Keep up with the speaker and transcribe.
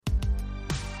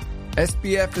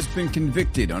SBF has been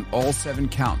convicted on all 7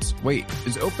 counts. Wait,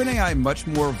 is OpenAI much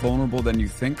more vulnerable than you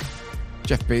think?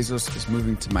 Jeff Bezos is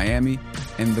moving to Miami,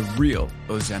 and the real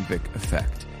Ozempic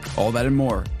effect. All that and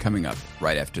more coming up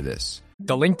right after this.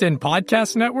 The LinkedIn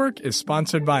Podcast Network is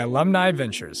sponsored by Alumni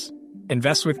Ventures.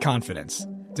 Invest with confidence.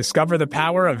 Discover the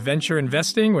power of venture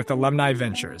investing with Alumni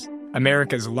Ventures,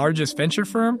 America's largest venture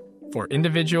firm for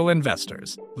individual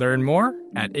investors. Learn more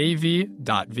at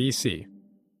av.vc.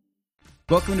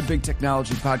 Welcome to Big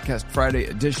Technology Podcast Friday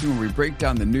edition, where we break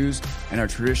down the news in our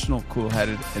traditional,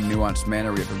 cool-headed, and nuanced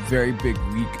manner. We have a very big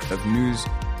week of news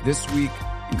this week,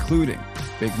 including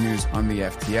big news on the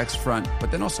FTX front,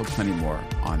 but then also plenty more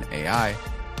on AI,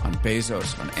 on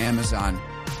Bezos, on Amazon,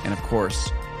 and of course,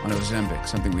 on Ozempic,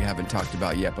 something we haven't talked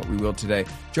about yet, but we will today.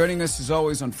 Joining us, as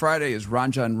always, on Friday is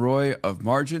Ranjan Roy of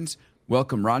Margins.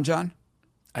 Welcome, Ranjan.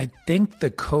 I think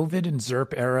the COVID and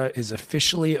ZERP era is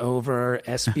officially over.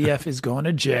 SBF is going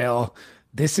to jail.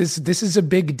 This is a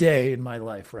big day in my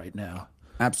life right now.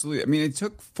 Absolutely. I mean, it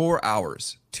took 4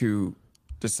 hours to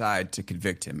decide to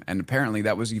convict him. And apparently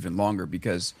that was even longer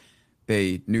because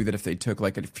they knew that if they took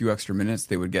like a few extra minutes,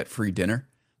 they would get free dinner.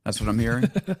 That's what I'm hearing.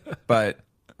 But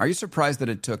are you surprised that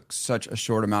it took such a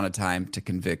short amount of time to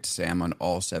convict Sam on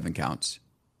all 7 counts?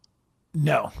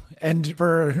 No. And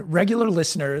for regular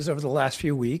listeners over the last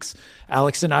few weeks,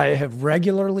 Alex and I have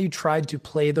regularly tried to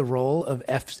play the role of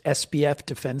SBF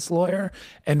defense lawyer,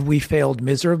 and we failed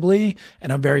miserably.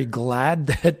 And I'm very glad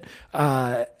that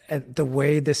the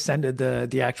way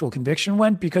the actual conviction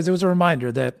went, because it was a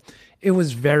reminder that it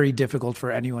was very difficult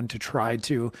for anyone to try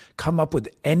to come up with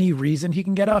any reason he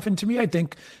can get off. And to me, I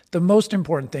think the most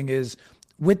important thing is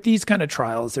with these kind of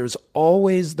trials, there's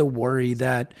always the worry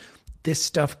that this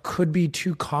stuff could be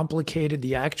too complicated.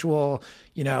 The actual,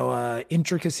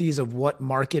 intricacies of what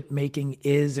market making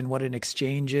is and what an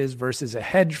exchange is versus a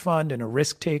hedge fund and a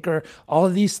risk taker, all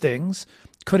of these things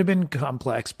could have been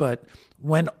complex. But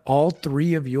when all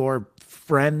 3 of your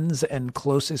friends and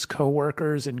closest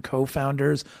coworkers and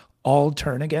co-founders all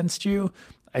turn against you,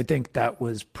 I think that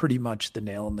was pretty much the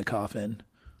nail in the coffin.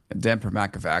 Dan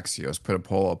Permak of Axios put a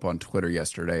poll up on Twitter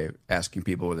yesterday asking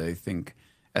people whether they think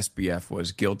SBF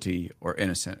was guilty or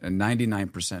innocent, and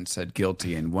 99% said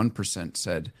guilty and 1%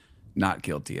 said not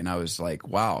guilty. And I was like,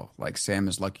 wow, like Sam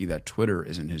is lucky that Twitter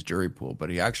isn't his jury pool, but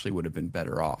he actually would have been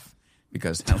better off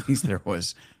because at least there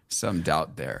was some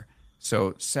doubt there.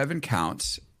 So 7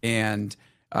 counts. And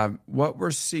what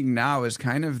we're seeing now is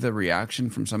kind of the reaction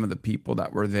from some of the people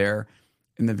that were there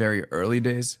in the very early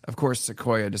days. Of course,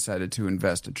 Sequoia decided to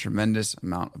invest a tremendous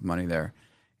amount of money there.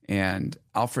 And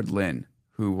Alfred Lin,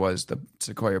 who was the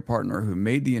Sequoia partner who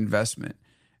made the investment,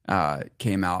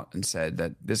 came out and said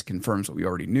that this confirms what we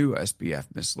already knew. SBF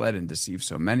misled and deceived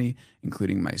so many,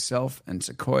 including myself and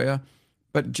Sequoia.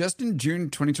 But just in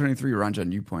June 2023,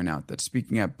 Ranjan, you point out that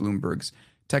speaking at Bloomberg's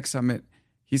Tech Summit,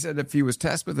 he said if he was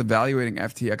tasked with evaluating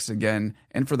FTX again,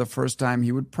 and for the first time,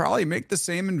 he would probably make the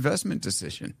same investment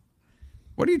decision.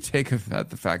 What do you take of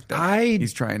that? The fact that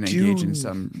he's trying to engage in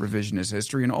some revisionist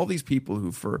history, and all these people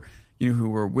who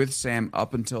were with Sam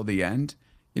up until the end,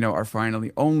 are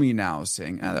finally only now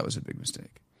saying, that was a big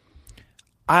mistake.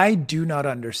 I do not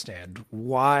understand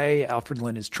why Alfred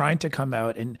Lin is trying to come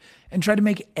out and try to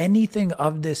make anything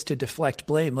of this to deflect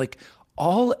blame. Like,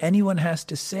 all anyone has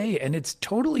to say, and it's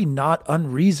totally not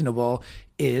unreasonable,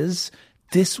 is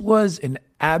this was an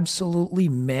absolutely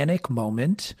manic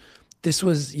moment. This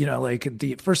was,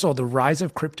 first of all, the rise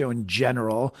of crypto in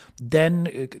general,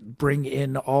 then bring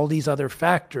in all these other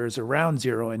factors around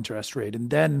zero interest rate,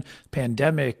 and then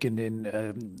pandemic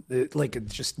and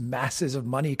just masses of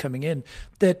money coming in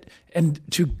and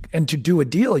to do a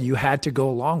deal, you had to go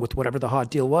along with whatever the hot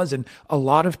deal was. And a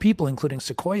lot of people, including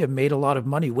Sequoia, made a lot of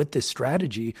money with this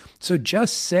strategy. So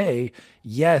just say,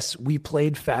 yes, we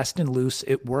played fast and loose.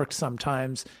 It worked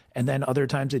sometimes, and then other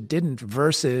times it didn't,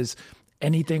 versus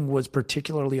anything was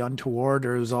particularly untoward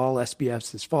or it was all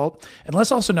SBF's fault. And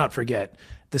let's also not forget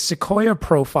the Sequoia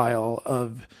profile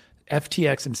of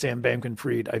FTX and Sam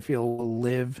Bankman-Fried, I feel, will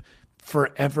live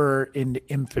forever in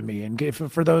infamy. And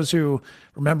for those who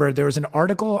remember, there was an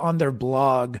article on their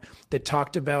blog that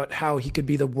talked about how he could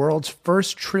be the world's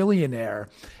first trillionaire.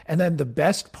 And then the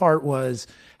best part was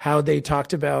how they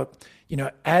talked about,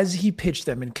 as he pitched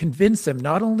them and convinced them,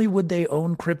 not only would they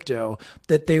own crypto,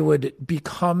 that they would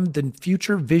become the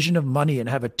future vision of money and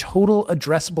have a total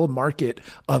addressable market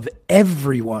of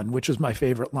everyone, which was my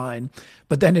favorite line.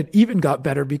 But then it even got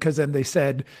better because then they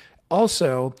said,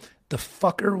 also, the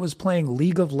fucker was playing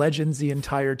League of Legends the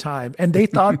entire time. And they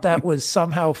thought that was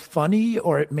somehow funny,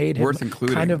 or it made him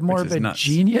kind of more of a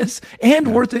genius,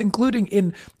 and worth including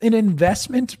in an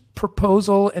investment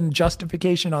proposal and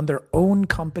justification on their own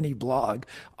company blog.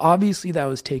 Obviously that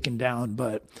was taken down,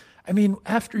 but I mean,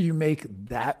 after you make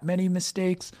that many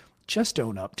mistakes, just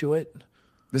own up to it.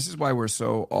 This is why we're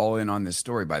so all in on this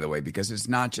story, by the way, because it's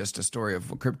not just a story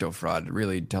of crypto fraud. It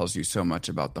really tells you so much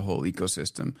about the whole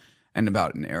ecosystem and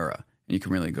about an era. And you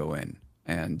can really go in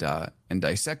and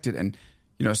dissect it. And,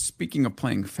 speaking of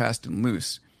playing fast and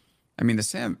loose, I mean,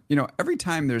 every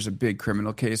time there's a big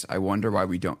criminal case, I wonder why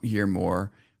we don't hear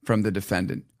more from the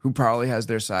defendant, who probably has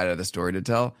their side of the story to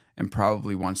tell and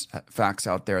probably wants facts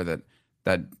out there that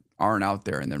aren't out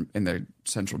there in their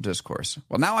central discourse.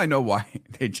 Well, now I know why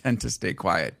they tend to stay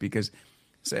quiet, because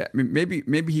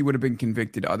maybe he would have been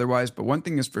convicted otherwise. But one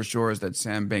thing is for sure is that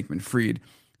Sam Bankman-Fried,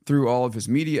 through all of his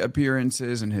media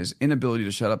appearances and his inability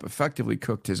to shut up, effectively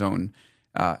cooked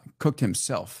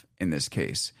himself in this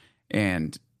case,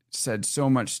 and said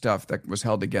so much stuff that was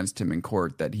held against him in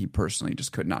court that he personally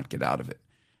just could not get out of it.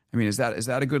 I mean, is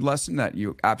that a good lesson, that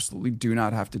you absolutely do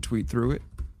not have to tweet through it?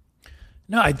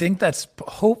 No, I think that's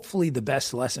hopefully the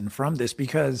best lesson from this,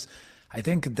 because I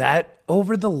think that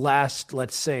over the last,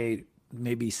 let's say,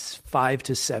 maybe 5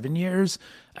 to 7 years,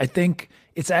 I think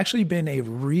it's actually been a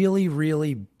really,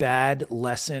 really bad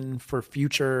lesson for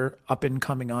future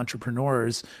up-and-coming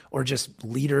entrepreneurs or just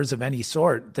leaders of any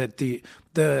sort, that the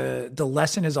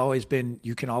lesson has always been,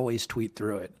 you can always tweet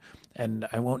through it. And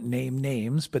I won't name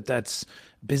names, but that's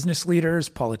business leaders,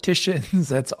 politicians,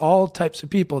 that's all types of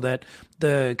people, that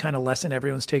the kind of lesson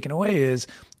everyone's taken away is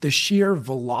the sheer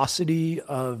velocity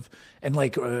of and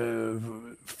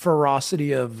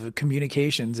ferocity of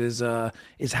communications is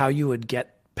how you would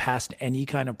get past any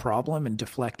kind of problem and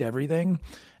deflect everything.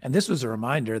 And this was a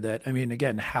reminder that, I mean,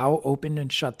 again, how open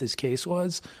and shut this case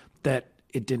was, that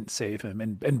it didn't save him.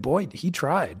 And boy, he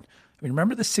tried. I mean,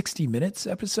 remember the 60 Minutes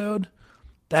episode?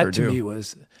 That to me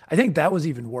was, I think that was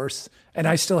even worse. And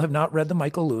I still have not read the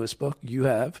Michael Lewis book. You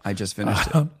have. I just finished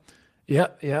it.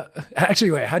 Yeah.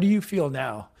 Actually, wait, how do you feel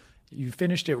now? You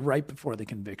finished it right before the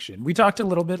conviction. We talked a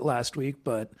little bit last week,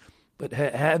 but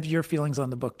have your feelings on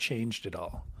the book changed at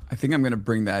all? I think I'm going to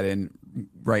bring that in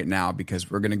right now,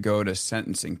 because we're going to go to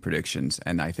sentencing predictions,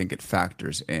 and I think it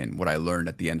factors in what I learned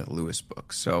at the end of the Lewis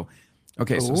book. So,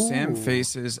 okay, so Sam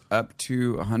faces up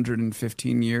to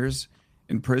 115 years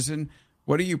in prison.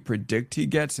 What do you predict he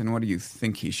gets, and what do you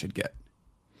think he should get?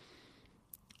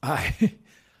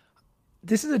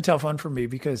 This is a tough one for me,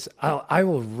 because I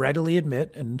will readily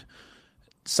admit, and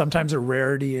sometimes a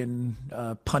rarity in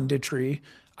punditry,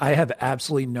 I have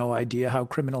absolutely no idea how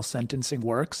criminal sentencing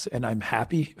works, and I'm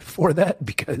happy for that,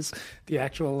 because the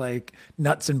actual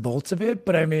nuts and bolts of it.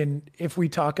 But I mean, if we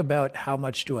talk about how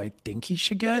much do I think he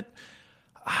should get,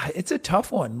 it's a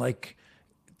tough one.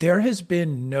 There has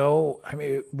been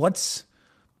what's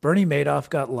Bernie Madoff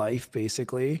got life,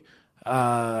 basically.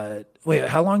 Wait,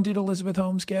 how long did Elizabeth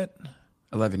Holmes get?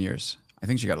 11 years. I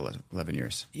think she got 11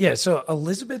 years. Yeah, so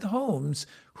Elizabeth Holmes,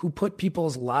 who put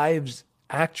people's lives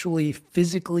actually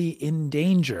physically in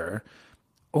danger,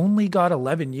 only got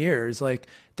 11 years.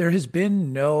 There has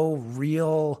been no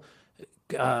real,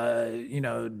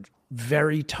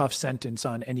 very tough sentence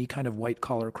on any kind of white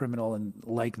collar criminal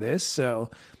like this.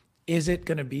 So is it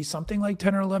going to be something like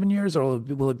 10 or 11 years, or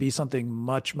will it be something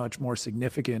much, much more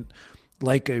significant,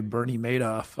 like a Bernie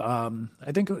Madoff?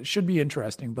 I think it should be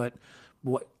interesting, but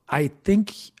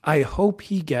I hope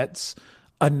he gets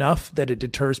enough that it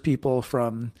deters people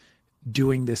from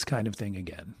doing this kind of thing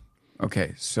again.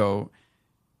 Okay, so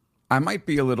I might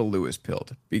be a little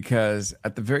Lewis-pilled, because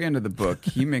at the very end of the book,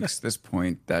 he makes this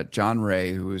point that John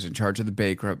Ray, who was in charge of the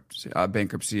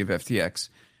bankruptcy of FTX,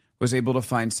 was able to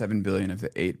find $7 billion of the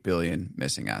 $8 billion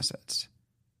missing assets.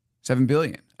 $7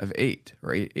 billion of 8,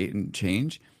 right? 8 and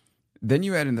change. Then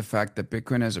you add in the fact that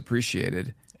Bitcoin has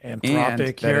appreciated.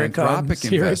 Anthropic, here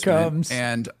it comes.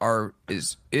 And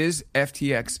is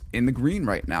FTX in the green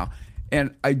right now?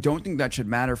 And I don't think that should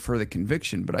matter for the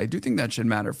conviction, but I do think that should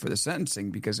matter for the sentencing,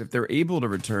 because if they're able to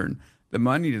return the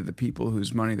money to the people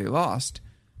whose money they lost,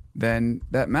 then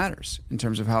that matters in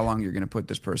terms of how long you're going to put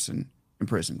this person in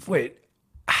prison for. Wait,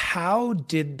 how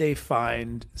did they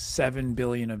find $7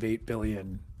 billion of $8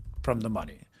 billion from the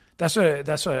money? That's what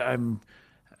I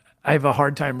have a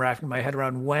hard time wrapping my head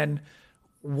around.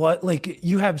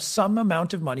 You have some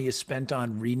amount of money is spent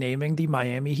on renaming the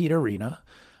Miami Heat arena,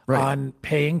 right, on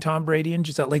paying Tom Brady and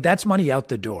Giselle. That's money out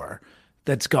the door,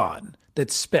 that's gone,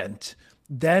 that's spent.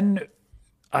 Then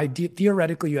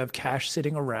theoretically, you have cash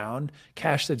sitting around,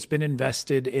 cash that's been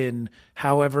invested in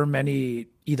however many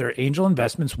either angel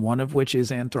investments, one of which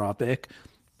is Anthropic,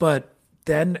 but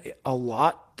then a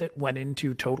lot that went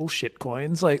into total shit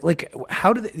coins. Like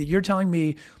how did you're telling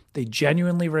me they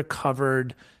genuinely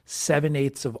recovered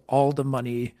 7/8 of all the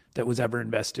money that was ever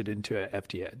invested into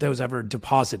FTX, that was ever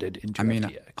deposited into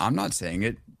FTX? I'm not saying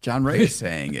it. John Ray is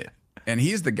saying it. And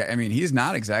he's the guy. I mean, he's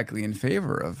not exactly in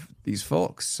favor of these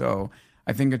folks. So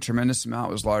I think a tremendous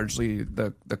amount was largely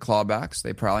the clawbacks.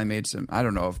 They probably made some, I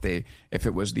don't know if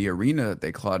it was the arena that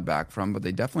they clawed back from, but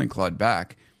they definitely clawed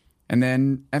back. And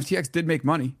then FTX did make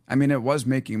money. I mean, it was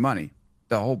making money.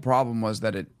 The whole problem was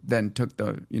that it then took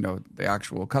the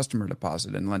actual customer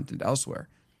deposit and lent it elsewhere.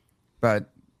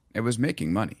 But it was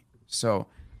making money. So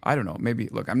I don't know. Maybe,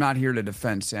 look, I'm not here to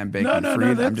defend Sam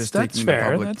Bankman-Fried. I'm just taking the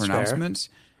public pronouncements.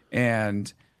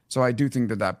 And so I do think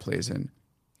that plays in.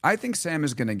 I think Sam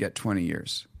is going to get 20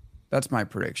 years. That's my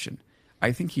prediction.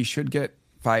 I think he should get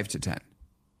 5 to 10.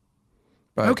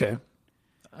 But, okay.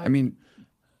 I mean,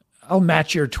 I'll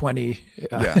match your 20.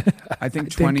 Yeah. I think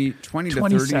 20 to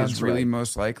 30 is really right.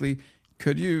 most likely.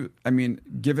 Could you, I mean,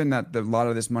 given that a lot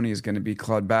of this money is going to be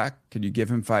clawed back, could you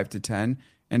give him 5 to 10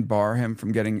 and bar him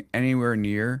from getting anywhere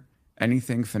near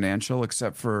anything financial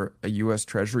except for a U.S.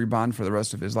 Treasury bond for the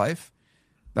rest of his life?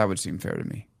 That would seem fair to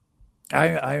me.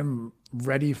 I'm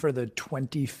ready for the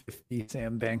 2050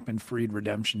 Sam Bankman-Fried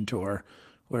redemption tour,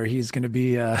 where he's going to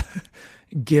be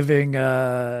giving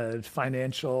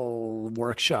financial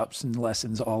workshops and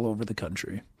lessons all over the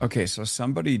country. Okay, so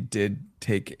somebody did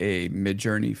take a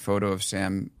Midjourney photo of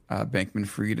Sam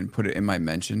Bankman-Fried and put it in my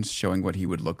mentions, showing what he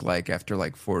would look like after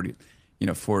like 40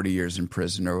 years in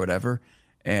prison or whatever.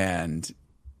 And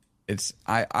it's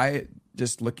I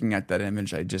just looking at that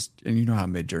image, and you know how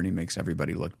Midjourney makes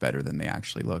everybody look better than they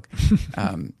actually look.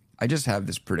 I just have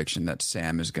this prediction that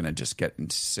Sam is going to just get in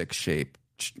sick shape,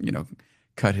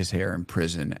 cut his hair in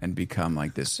prison and become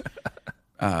like this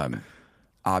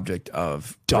object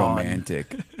of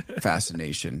romantic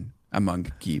fascination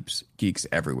among geeks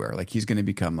everywhere. Like he's going to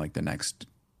become like the next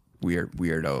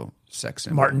weirdo sex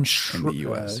symbol Martin in the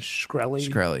U.S.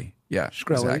 Shkreli. Yeah,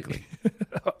 Shkreli. exactly.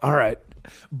 All right.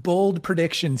 Bold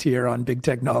predictions here on Big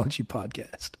Technology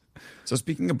Podcast. So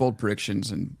speaking of bold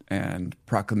predictions and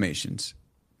proclamations,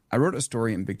 I wrote a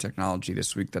story in Big Technology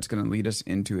this week that's going to lead us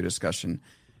into a discussion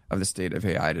of the state of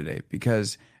AI today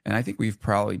because, and I think we've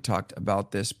probably talked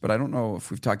about this, but I don't know if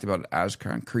we've talked about it as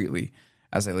concretely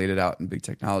as I laid it out in Big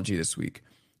Technology this week.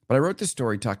 But I wrote this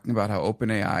story talking about how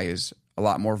OpenAI is a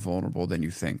lot more vulnerable than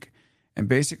you think. And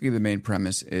basically the main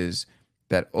premise is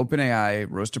that OpenAI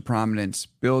rose to prominence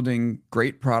building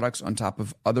great products on top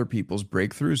of other people's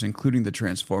breakthroughs, including the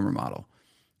transformer model.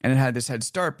 And it had this head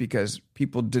start because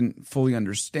people didn't fully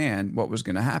understand what was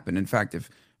going to happen. In fact, if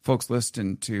folks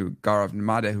listened to Gaurav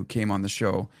Nemade, who came on the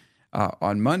show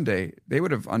on Monday, they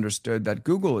would have understood that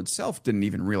Google itself didn't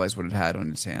even realize what it had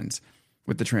on its hands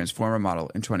with the transformer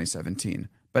model in 2017.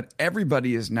 But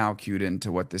everybody is now cued into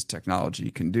what this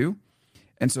technology can do.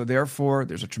 And so therefore,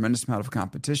 there's a tremendous amount of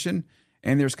competition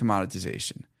and there's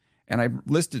commoditization. And I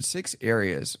listed 6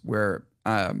 areas where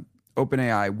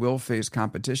OpenAI will face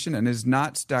competition and is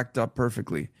not stacked up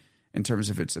perfectly in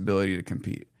terms of its ability to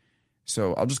compete.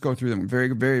 So I'll just go through them very,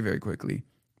 very, very quickly.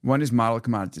 One is model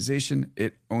commoditization.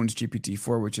 It owns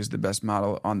GPT-4, which is the best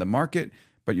model on the market,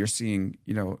 but you're seeing,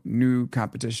 new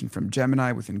competition from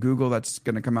Gemini within Google that's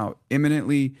going to come out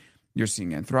imminently. You're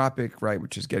seeing Anthropic, right,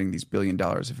 which is getting these $1 billion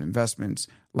of investments,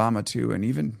 Llama 2, and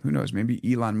even, who knows, maybe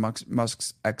Elon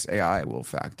Musk's XAI will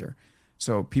factor.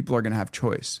 So people are going to have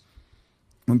choice.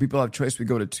 When people have choice, we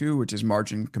go to 2, which is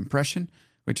margin compression,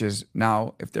 which is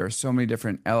now, if there are so many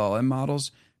different LLM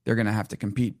models, they're going to have to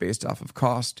compete based off of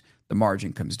cost. The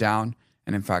margin comes down.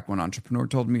 And in fact, one entrepreneur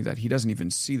told me that he doesn't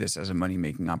even see this as a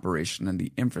money-making operation, and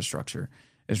the infrastructure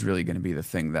is really going to be the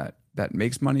thing that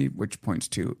makes money, which points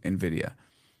to NVIDIA.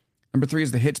 Number 3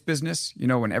 is the hits business.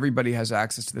 When everybody has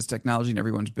access to this technology and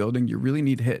everyone's building, you really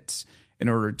need hits in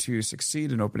order to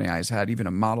succeed. And OpenAI has had even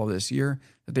a model this year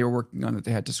that they were working on that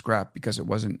they had to scrap because it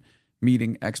wasn't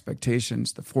meeting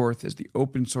expectations. The 4th is the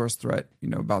open source threat.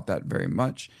 About that very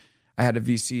much. I had a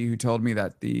VC who told me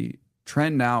that the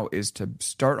trend now is to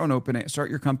start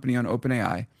your company on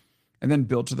OpenAI, and then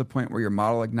build to the point where you're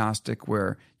model agnostic,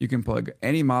 where you can plug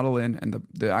any model in and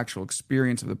the actual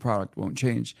experience of the product won't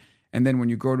change. And then when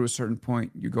you go to a certain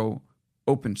point, you go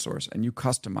open source and you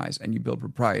customize and you build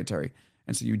proprietary.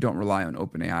 And so you don't rely on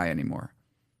OpenAI anymore.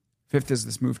 5th is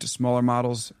this move to smaller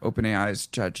models. OpenAI's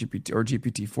ChatGPT or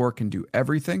GPT-4 can do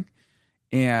everything.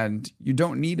 And you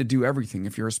don't need to do everything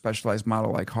if you're a specialized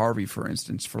model like Harvey, for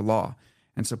instance, for law.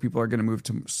 And so people are going to move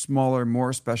to smaller,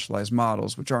 more specialized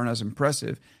models, which aren't as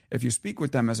impressive if you speak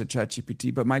with them as a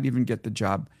ChatGPT, but might even get the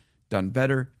job done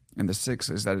better. And the sixth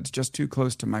is that it's just too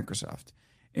close to Microsoft.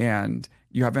 And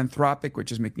you have Anthropic, which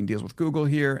is making deals with Google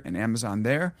here and Amazon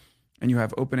there. And you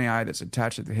have OpenAI that's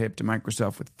attached at the hip to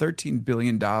Microsoft with $13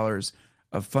 billion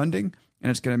of funding. And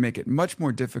it's going to make it much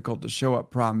more difficult to show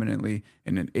up prominently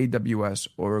in an AWS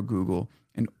or a Google.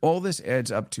 And all this adds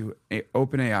up to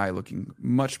OpenAI looking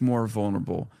much more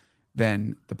vulnerable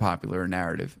than the popular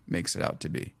narrative makes it out to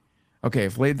be. Okay,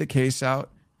 I've laid the case out,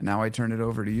 and now I turn it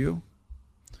over to you.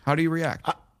 How do you react?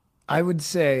 I would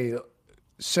say,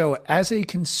 so as a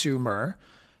consumer,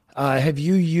 have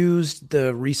you used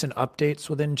the recent updates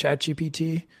within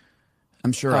ChatGPT?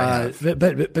 I'm sure I have.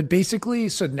 But basically,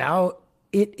 so now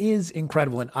it is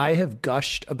incredible. And I have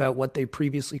gushed about what they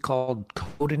previously called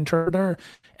code interpreter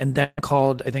and then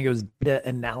called, I think it was data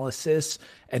analysis,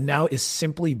 and now is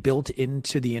simply built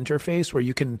into the interface where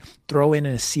you can throw in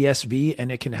a CSV and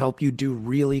it can help you do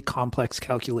really complex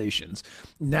calculations.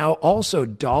 Now also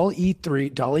DALL-E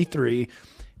 3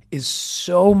 is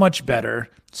so much better,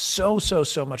 so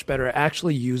much better,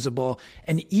 actually usable.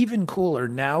 And even cooler,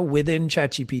 now within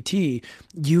ChatGPT,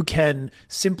 you can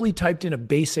simply type in a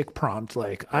basic prompt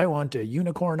like, I want a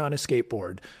unicorn on a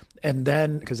skateboard. And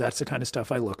then, because that's the kind of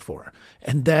stuff I look for.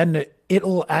 And then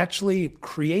it'll actually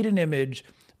create an image,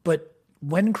 but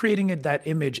when creating that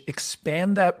image,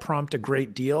 expand that prompt a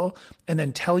great deal and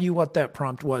then tell you what that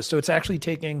prompt was. So it's actually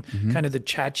taking kind of the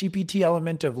ChatGPT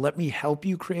element of let me help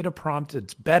you create a prompt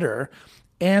that's better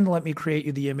and let me create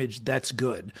you the image that's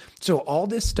good. So all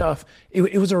this stuff,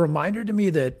 it was a reminder to me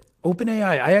that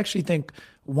OpenAI, I actually think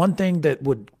one thing that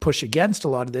would push against a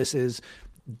lot of this is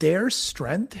their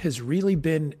strength has really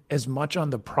been as much on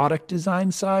the product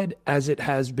design side as it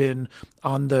has been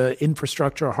on the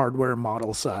infrastructure hardware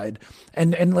model side.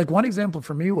 And like one example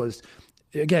for me was,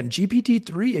 again,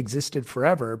 GPT-3 existed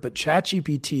forever, but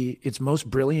ChatGPT, its most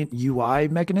brilliant UI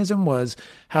mechanism was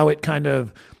how it kind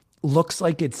of looks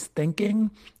like it's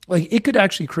thinking. Like it could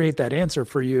actually create that answer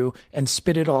for you and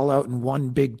spit it all out in one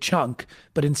big chunk,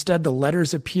 but instead the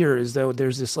letters appear as though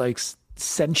there's this like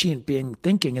sentient being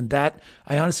thinking, and that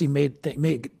I honestly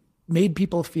made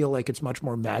people feel like it's much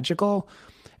more magical,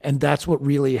 and that's what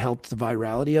really helped the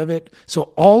virality of it.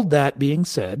 So all that being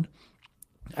said,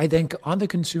 I think on the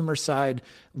consumer side,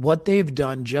 what they've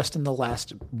done just in the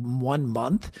last 1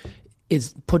 month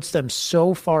is puts them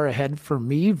so far ahead for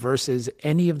me versus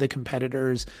any of the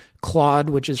competitors. Claude,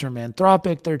 which is from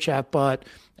Anthropic, their chatbot,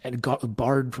 and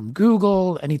Bard from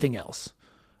Google, anything else.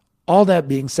 All that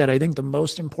being said, I think the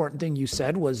most important thing you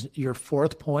said was your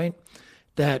fourth point,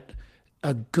 that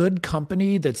a good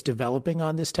company that's developing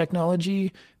on this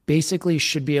technology basically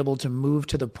should be able to move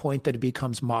to the point that it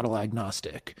becomes model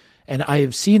agnostic. And I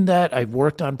have seen that. I've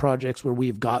worked on projects where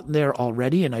we've gotten there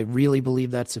already, and I really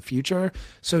believe that's the future.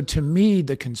 So to me,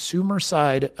 the consumer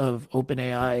side of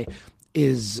OpenAI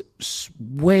is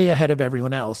way ahead of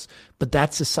everyone else, but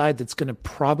that's the side that's going to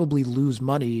probably lose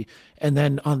money. And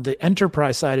then on the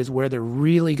enterprise side is where they're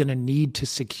really going to need to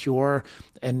secure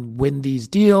and win these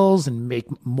deals and make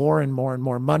more and more and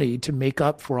more money to make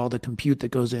up for all the compute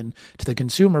that goes into the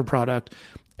consumer product.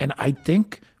 And I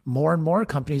think more and more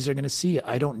companies are going to see,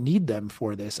 I don't need them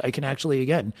for this. I can actually,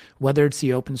 again, whether it's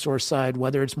the open source side,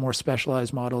 whether it's more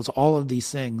specialized models, all of these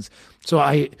things. So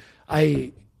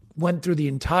I went through the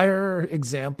entire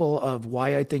example of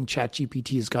why I think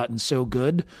ChatGPT has gotten so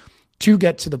good to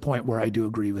get to the point where I do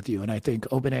agree with you. And I think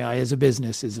OpenAI as a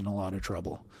business is in a lot of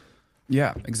trouble.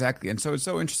 Yeah, exactly. And so it's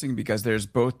so interesting because there's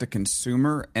both the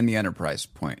consumer and the enterprise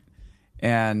point.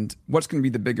 And what's going to be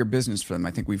the bigger business for them?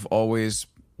 I think we've always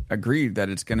agreed that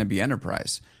it's going to be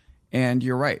enterprise. And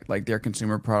you're right, like their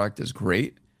consumer product is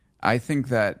great. I think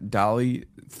that DALL-E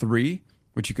 3,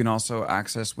 which you can also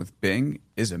access with Bing,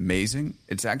 is amazing.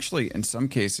 It's actually, in some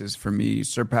cases, for me,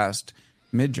 surpassed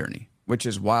Midjourney, which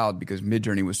is wild because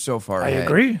Midjourney was so far ahead.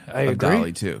 I agree.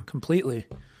 DALL-E 2. Completely.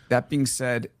 That being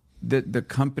said, the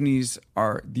companies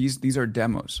are, these are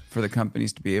demos for the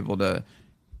companies to be able to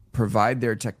provide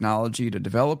their technology to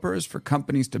developers, for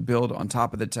companies to build on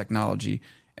top of the technology.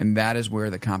 And that is where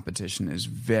the competition is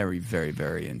very, very,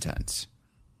 very intense.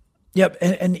 Yep.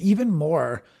 And even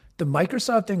more, the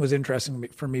Microsoft thing was interesting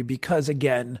for me because,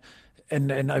 again,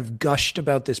 and I've gushed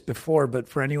about this before, but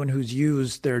for anyone who's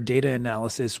used their data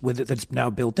analysis with it that's now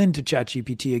built into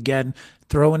ChatGPT, again,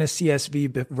 throw in a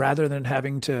CSV rather than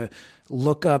having to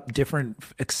look up different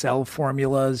Excel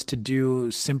formulas to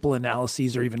do simple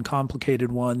analyses or even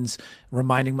complicated ones,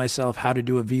 reminding myself how to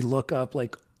do a VLOOKUP,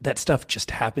 like that stuff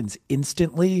just happens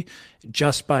instantly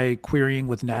just by querying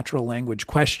with natural language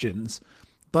questions.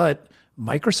 But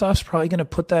Microsoft's probably going to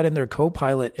put that in their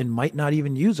Copilot and might not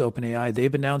even use OpenAI.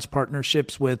 They've announced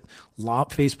partnerships with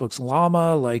Facebook's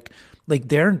Llama.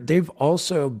 They've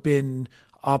also been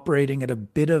operating at a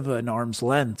bit of an arm's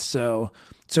length. So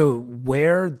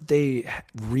where they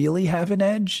really have an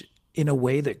edge in a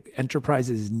way that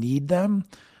enterprises need them,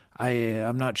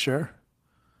 I'm not sure.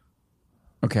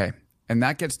 Okay. And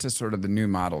that gets to sort of the new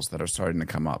models that are starting to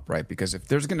come up, right? Because if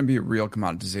there's going to be a real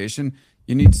commoditization,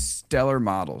 you need stellar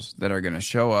models that are going to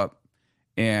show up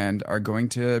and are going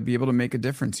to be able to make a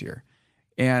difference here.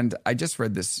 And I just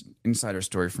read this insider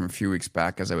story from a few weeks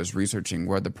back as I was researching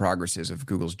where the progress is of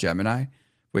Google's Gemini,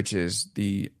 which is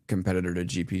the competitor to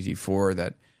GPT-4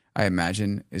 that I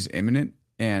imagine is imminent.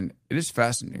 And it is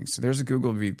fascinating. So there's a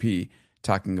Google VP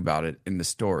talking about it in the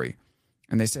story.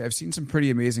 And they say, I've seen some pretty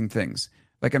amazing things.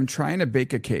 Like, I'm trying to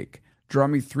bake a cake. Draw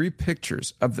me 3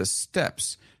 pictures of the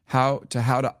steps how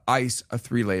to ice a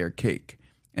 3-layer cake.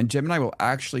 And Gemini will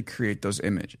actually create those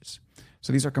images.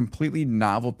 So these are completely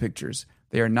novel pictures.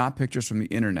 They are not pictures from the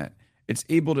internet. It's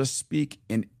able to speak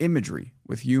in imagery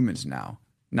with humans now,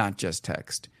 not just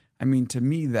text. I mean, to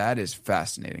me, that is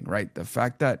fascinating, right? The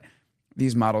fact that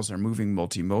these models are moving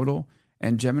multimodal,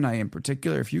 and Gemini in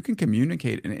particular, if you can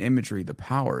communicate in imagery, the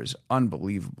power is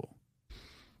unbelievable.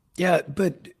 Yeah,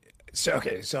 but so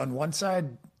on one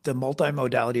side, the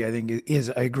multimodality, I think, is,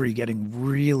 I agree, getting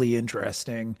really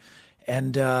interesting.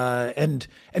 And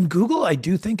Google, I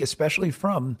do think, especially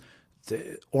from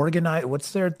the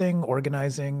what's their thing?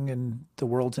 Organizing in the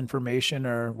world's information,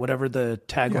 or whatever the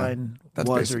tagline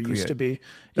was or used to be.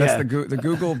 That's the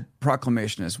Google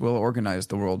proclamation is, we'll organize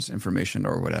the world's information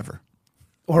or whatever.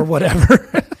 Or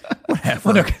whatever.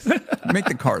 Whatever. Make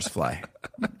the cars fly.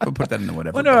 We'll put that in the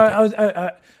whatever. Well,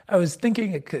 no, I was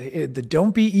thinking the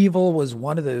 "Don't be evil" was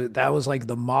that was like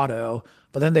the motto,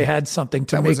 but then they had something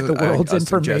to make the world's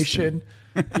information,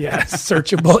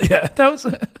 searchable. Yeah, that was.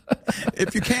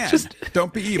 If you can,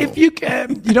 don't be evil. If you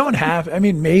can, you don't have. I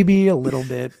mean, maybe a little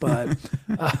bit, but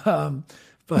no.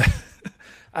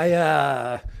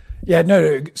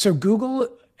 So Google,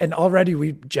 and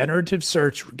already generative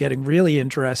search getting really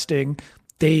interesting.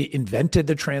 They invented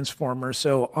the transformer.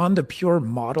 So on the pure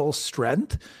model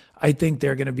strength, I think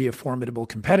they're going to be a formidable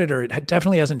competitor. It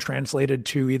definitely hasn't translated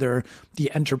to either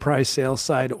the enterprise sales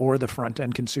side or the front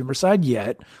end consumer side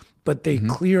yet, but they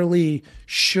clearly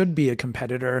should be a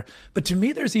competitor. But to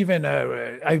me, there's even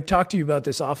I've talked to you about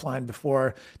this offline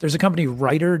before. There's a company,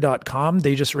 Writer.com.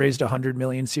 They just raised 100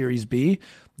 million Series B.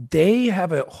 They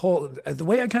have a whole, the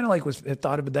way I kind of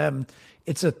thought of them,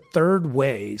 it's a third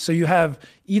way. So you have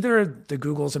either the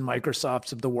Googles and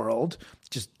Microsofts of the world,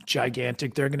 just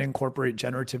gigantic. They're going to incorporate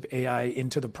generative AI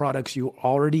into the products you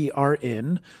already are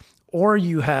in. Or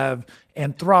you have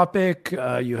Anthropic,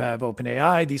 you have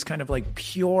OpenAI, these kind of like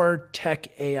pure tech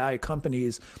AI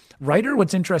companies. Writer,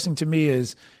 what's interesting to me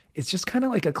is it's just kind of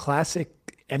like a classic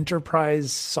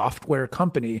enterprise software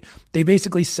company. They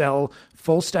basically sell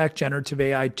full stack generative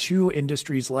AI to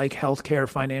industries like healthcare,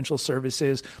 financial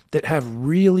services that have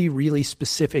really, really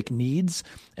specific needs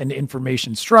and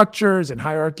information structures and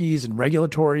hierarchies and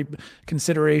regulatory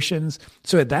considerations.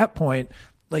 So at that point,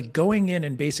 like going in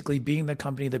and basically being the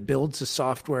company that builds the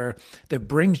software that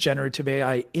brings generative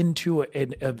AI into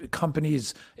a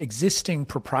company's existing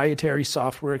proprietary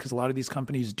software, because a lot of these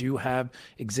companies do have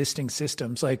existing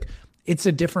systems, like it's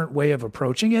a different way of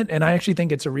approaching it. And I actually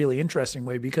think it's a really interesting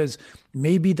way, because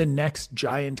maybe the next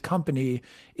giant company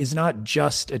is not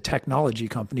just a technology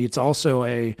company. It's also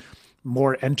a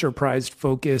more enterprise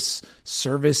focused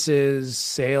services,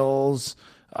 sales,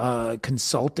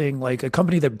 consulting, like a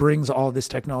company that brings all this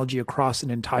technology across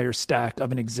an entire stack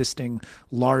of an existing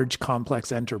large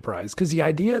complex enterprise. Because the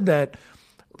idea that,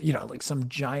 like some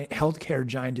giant healthcare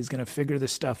giant is going to figure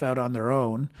this stuff out on their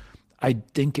own, I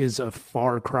think is a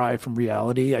far cry from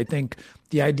reality. I think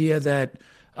the idea that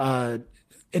an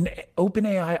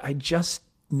OpenAI, I just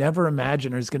never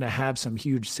imagine is going to have some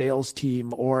huge sales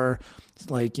team or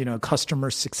like,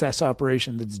 customer success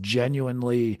operation that's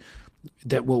genuinely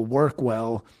that will work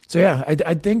well. So yeah,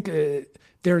 I think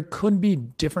there could be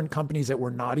different companies that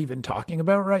we're not even talking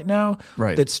about right now,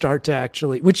 right, that start to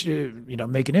actually, which,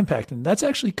 make an impact. And that's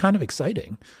actually kind of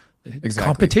exciting. Exactly.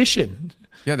 Competition.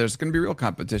 Yeah, there's going to be real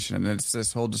competition. And it's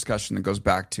this whole discussion that goes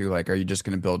back to like, are you just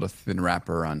going to build a thin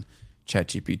wrapper on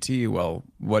ChatGPT? Well,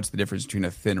 what's the difference between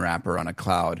a thin wrapper on a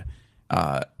cloud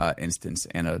instance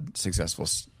and a successful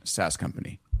SaaS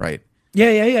company, right? Yeah.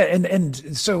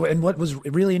 And what was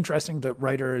really interesting, the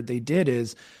writer they did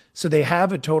is, so they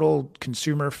have a total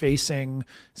consumer facing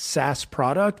SaaS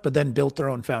product, but then built their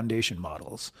own foundation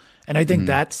models. And I think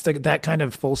that's that kind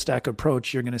of full stack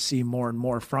approach you're going to see more and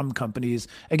more from companies.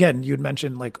 Again, you'd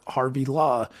mentioned like Harvey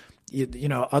Law,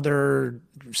 other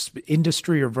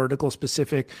industry or vertical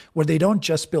specific, where they don't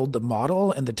just build the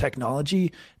model and the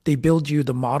technology, they build you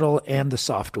the model and the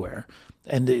software.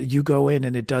 And you go in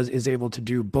and is able to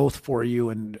do both for you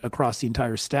and across the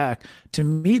entire stack. To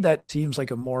me, that seems like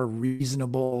a more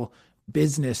reasonable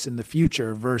business in the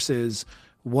future versus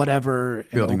whatever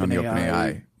building on the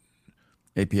OpenAI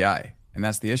API. And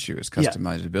that's the issue, is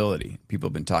customizability. People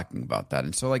have been talking about that.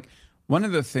 And so like one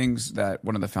of the things that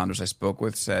one of the founders I spoke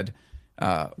with said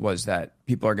was that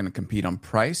people are going to compete on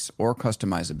price or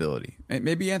customizability.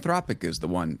 Maybe Anthropic is the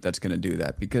one that's going to do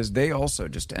that, because they also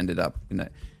just ended up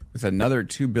with another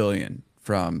 $2 billion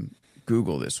from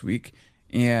Google this week.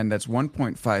 And that's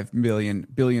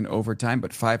 1.5 billion over time,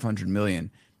 but 500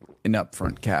 million in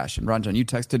upfront cash. And Ranjan, you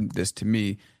texted this to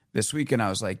me this week, and I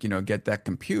was like, get that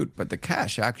compute. But the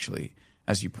cash actually,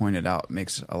 as you pointed out,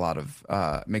 makes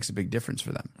a big difference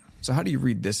for them. So how do you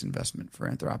read this investment for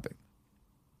Anthropic?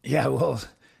 Yeah, well,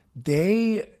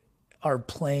 they are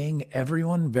playing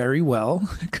everyone very well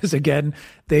because, again,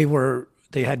 they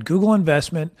had Google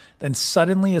investment, then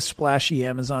suddenly a splashy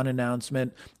Amazon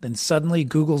announcement, then suddenly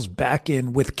Google's back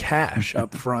in with cash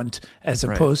up front as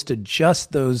opposed to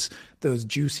just those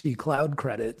juicy cloud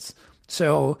credits.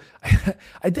 So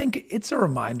I think it's a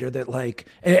reminder that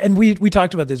and we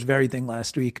talked about this very thing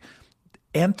last week.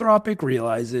 Anthropic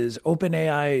realizes,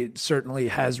 OpenAI certainly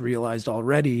has realized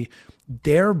already,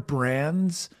 their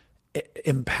brands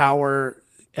empower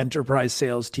enterprise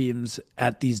sales teams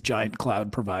at these giant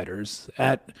cloud providers.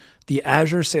 At the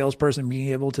Azure salesperson being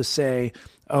able to say,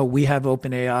 oh, we have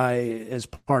OpenAI as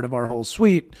part of our whole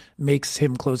suite, makes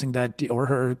him closing that deal or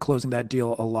her closing that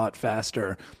deal a lot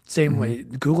faster. Same way,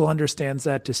 Google understands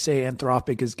that to say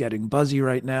Anthropic is getting buzzy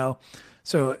right now.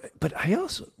 So, but I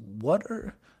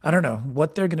don't know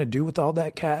what they're going to do with all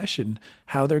that cash and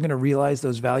how they're going to realize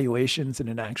those valuations in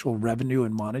an actual revenue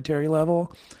and monetary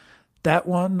level. That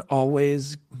one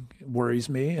always worries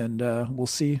me, and we'll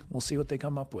see what they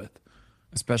come up with.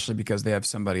 Especially because they have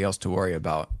somebody else to worry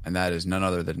about, and that is none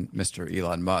other than Mr.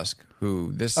 Elon Musk,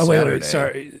 who this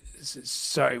Saturday...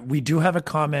 Sorry. We do have a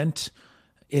comment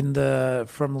from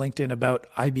LinkedIn about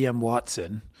IBM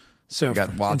Watson. So we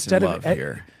got Watson love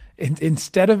here.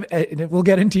 Instead of, and we'll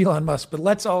get into Elon Musk, but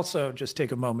let's also just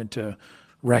take a moment to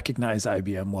recognize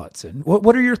IBM Watson.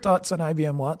 What are your thoughts on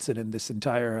IBM Watson in this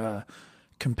entire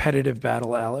competitive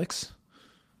battle, Alex?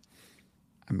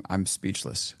 I'm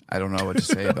speechless. I don't know what to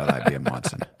say about IBM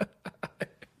Watson.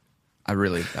 I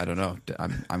don't know.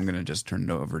 I'm going to just turn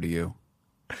it over to you.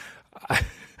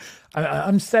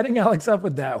 I'm setting Alex up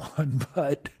with that one,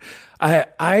 but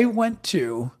I went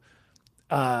to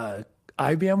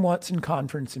IBM Watson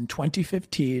conference in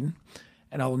 2015,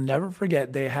 and I'll never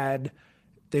forget,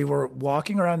 they were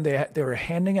walking around, they were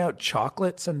handing out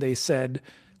chocolates, and they said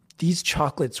these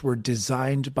chocolates were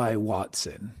designed by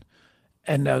Watson.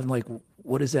 And I'm like,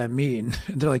 what does that mean?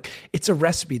 And they're like, it's a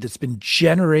recipe that's been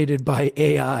generated by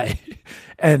AI.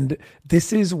 And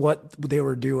this is what they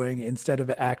were doing instead of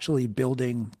actually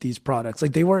building these products.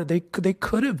 Like they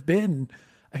could have been,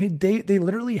 I mean, they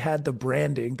literally had the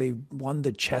branding. They won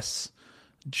the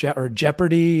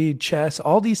Jeopardy chess,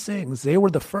 all these things. They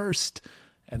were the first,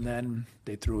 and then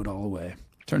they threw it all away.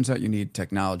 Turns out you need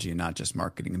technology and not just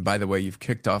marketing. And by the way, you've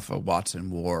kicked off a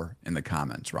Watson war in the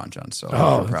comments, Ranjan. So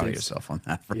I'm proud of yourself on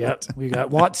that. Yep, we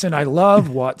got Watson I love,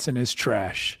 Watson is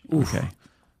trash. Oof. Okay.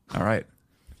 All right.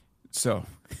 So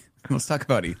let's talk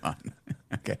about Elon.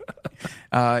 Okay.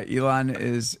 Elon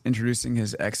is introducing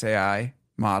his XAI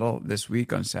model this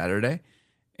week on Saturday.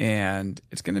 And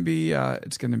it's going to be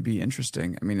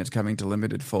interesting. I mean, it's coming to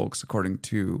limited folks, according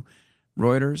to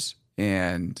Reuters,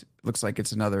 and looks like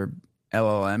it's another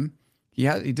LLM. He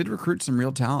did recruit some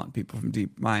real talent, people from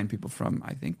DeepMind, people from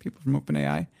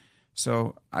OpenAI.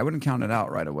 So I wouldn't count it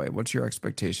out right away. What's your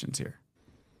expectations here?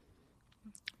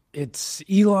 It's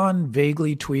Elon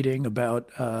vaguely tweeting about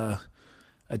a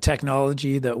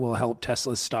technology that will help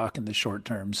Tesla's stock in the short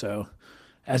term. So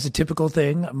as a typical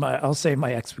thing, I'll say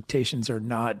my expectations are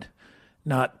not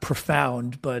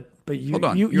profound, but you hold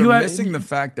on. You're missing the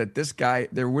fact that this guy,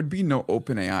 there would be no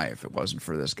OpenAI if it wasn't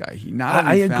for this guy. He not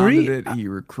only founded it, he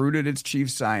recruited its chief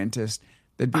scientist.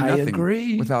 There'd be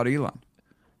nothing without Elon.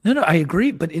 No, I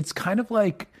agree, but it's kind of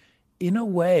like, in a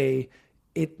way,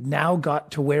 it now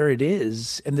got to where it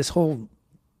is, and this whole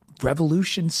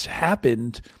revolution's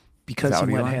happened because he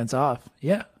went hands off.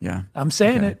 Yeah. Yeah. I'm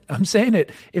saying it. I'm saying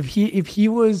it. If he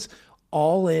was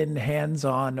all in hands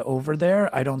on over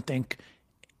there, I don't think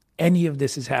any of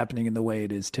this is happening in the way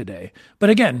it is today. But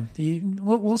again,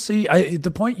 we'll see.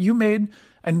 The point you made,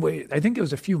 and I think it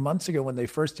was a few months ago when they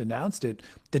first announced it,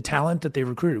 the talent that they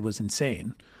recruited was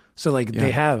insane. So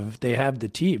they have the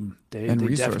team. They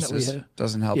resources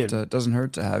doesn't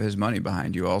hurt to have his money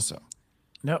behind you also.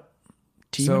 Nope.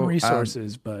 Team and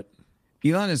resources, but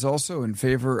Elon is also in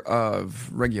favor of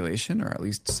regulation, or at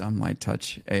least some light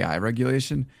touch AI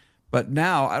regulation. But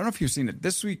now, I don't know if you've seen it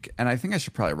this week, and I think I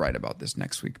should probably write about this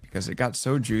next week because it got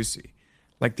so juicy.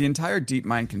 Like the entire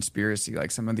DeepMind conspiracy,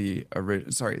 like some of the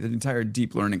entire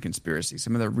deep learning conspiracy,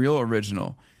 some of the real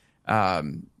original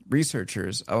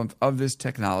researchers of this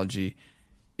technology,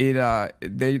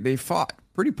 they fought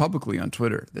pretty publicly on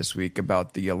Twitter this week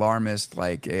about the alarmist,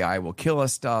 like AI will kill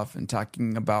us stuff, and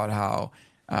talking about how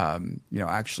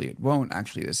actually it won't.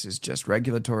 Actually, this is just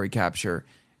regulatory capture.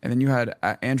 And then you had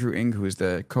Andrew Ng, who is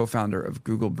the co-founder of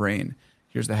Google Brain.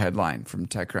 Here's the headline from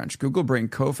TechCrunch. Google Brain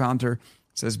co-founder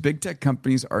says big tech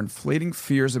companies are inflating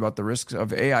fears about the risks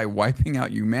of AI wiping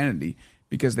out humanity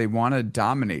because they want to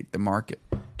dominate the market.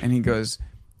 And he goes,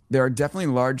 there are definitely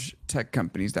large tech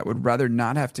companies that would rather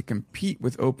not have to compete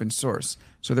with open source.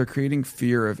 So they're creating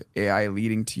fear of AI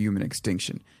leading to human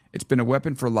extinction. It's been a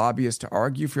weapon for lobbyists to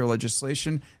argue for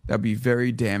legislation that would be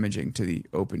very damaging to the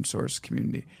open source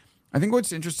community. I think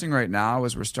what's interesting right now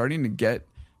is we're starting to get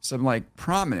some like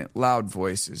prominent, loud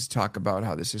voices talk about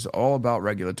how this is all about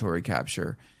regulatory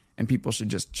capture and people should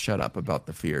just shut up about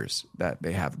the fears that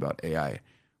they have about AI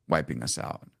wiping us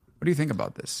out. What do you think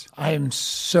about this? I am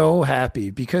so happy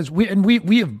because we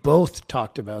have both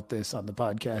talked about this on the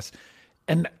podcast.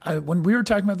 And when we were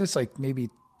talking about this, like maybe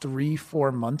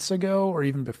 3-4 months ago, or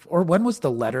even before, when was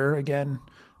the letter again?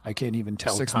 I can't even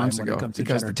tell 6 time months when ago, it comes to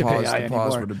because generative the AI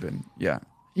pause anymore. would have been, yeah.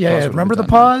 Yeah, remember the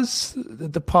pause?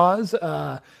 The pause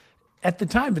at the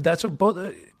time, but that's what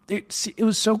both. It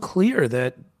was so clear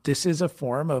that this is a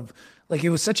form of, like, it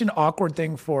was such an awkward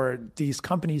thing for these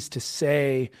companies to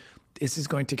say, this is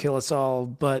going to kill us all,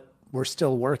 but we're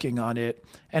still working on it.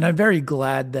 And I'm very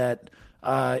glad that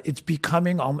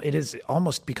it is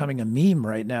almost becoming a meme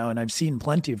right now. And I've seen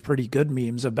plenty of pretty good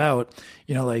memes about,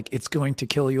 like, it's going to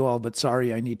kill you all, but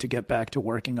sorry, I need to get back to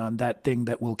working on that thing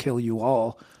that will kill you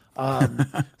all.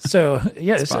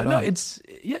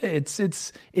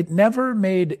 It never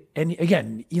made any.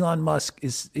 Again, Elon Musk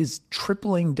is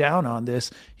tripling down on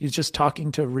this. He's just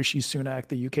talking to Rishi Sunak,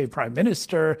 the UK Prime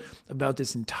Minister, about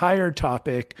this entire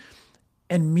topic,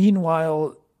 and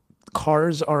meanwhile,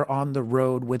 cars are on the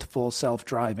road with full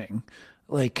self-driving.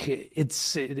 Like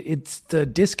it's the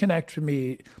disconnect for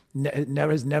me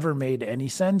has never made any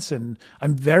sense. And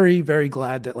I'm very, very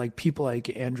glad that like people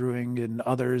like Andrew Ng and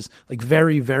others, like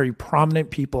very, very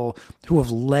prominent people who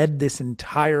have led this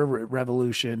entire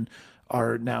revolution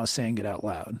are now saying it out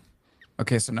loud.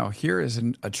 Okay, so now here is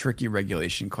a tricky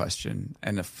regulation question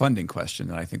and a funding question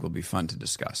that I think will be fun to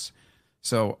discuss.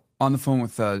 So on the phone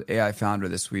with the AI founder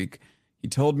this week, he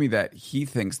told me that he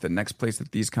thinks the next place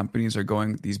that these companies are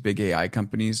going, these big AI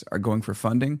companies are going for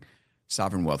funding,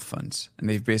 sovereign wealth funds. And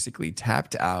they've basically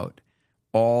tapped out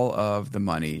all of the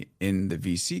money in the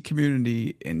VC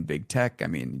community, in big tech. I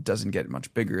mean, it doesn't get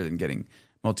much bigger than getting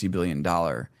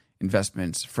multi-billion-dollar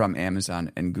investments from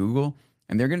Amazon and Google.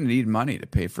 And they're going to need money to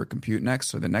pay for compute next.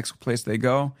 So the next place they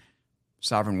go,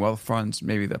 sovereign wealth funds,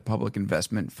 maybe the Public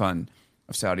Investment Fund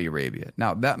of Saudi Arabia.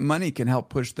 Now, that money can help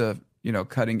push the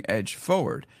cutting edge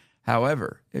forward.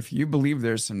 However, if you believe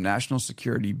there's some national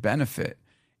security benefit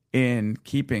in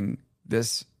keeping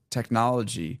this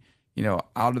technology,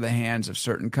 out of the hands of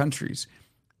certain countries,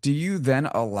 do you then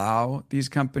allow these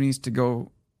companies to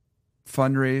go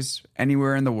fundraise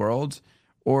anywhere in the world,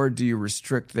 or do you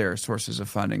restrict their sources of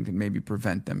funding and maybe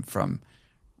prevent them from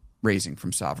raising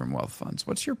from sovereign wealth funds?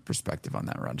 What's your perspective on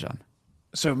that, Rajan?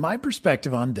 So my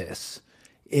perspective on this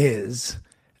is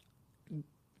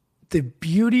the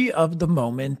beauty of the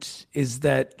moment is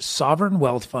that sovereign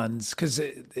wealth funds, because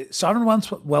sovereign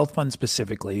wealth funds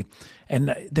specifically,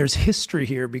 and there's history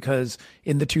here because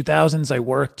in the 2000s, I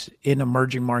worked in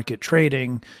emerging market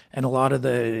trading, and a lot of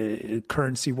the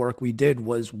currency work we did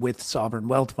was with sovereign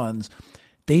wealth funds.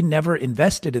 They never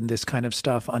invested in this kind of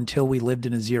stuff until we lived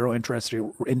in a zero interest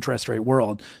rate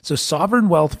world. So sovereign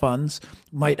wealth funds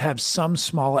might have some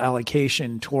small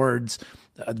allocation towards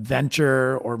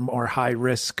venture or more high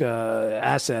risk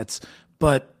assets,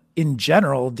 but in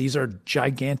general, these are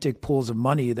gigantic pools of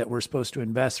money that we're supposed to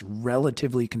invest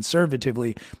relatively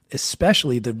conservatively,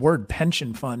 especially the word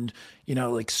pension fund,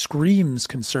 like screams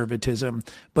conservatism.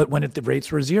 But when the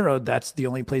rates were zero, that's the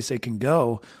only place they can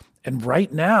go. And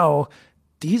right now,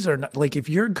 these are not, like, if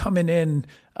you're coming in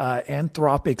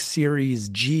Anthropic Series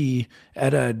G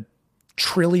at a $1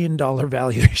 trillion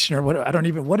valuation or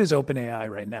what is OpenAI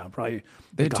right now? Probably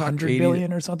they like talk 100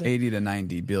 billion or something. 80 to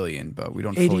 90 billion, but we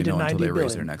don't fully know until they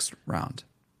raise their next round.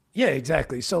 Yeah,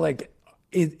 exactly. So like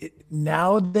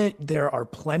now that there are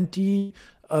plenty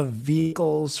of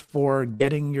vehicles for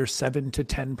getting your 7 to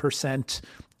 10%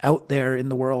 out there in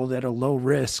the world at a low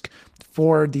risk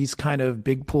for these kind of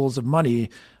big pools of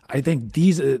money, I think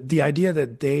the idea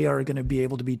that they are going to be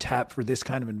able to be tapped for this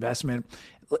kind of investment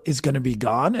is going to be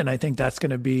gone. And I think that's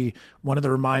going to be one of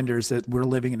the reminders that we're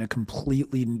living in a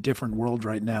completely different world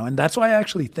right now. And that's why I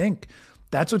actually think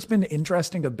that's what's been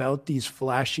interesting about these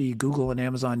flashy Google and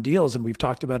Amazon deals. And we've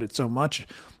talked about it so much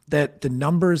that the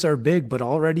numbers are big, but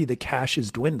already the cash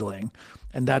is dwindling.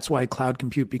 And that's why cloud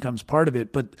compute becomes part of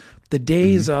it. But the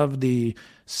days of the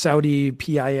Saudi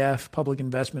PIF, Public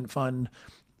Investment Fund,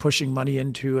 pushing money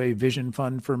into a vision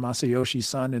fund for Masayoshi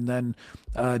Son, and then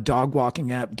dog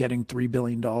walking app getting $3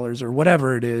 billion or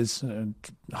whatever it is,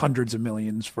 hundreds of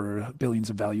millions for billions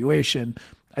of valuation.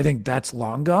 I think that's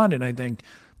long gone. And I think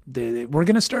we're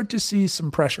going to start to see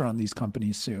some pressure on these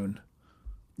companies soon.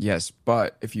 Yes,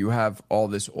 but if you have all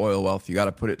this oil wealth, you got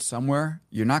to put it somewhere.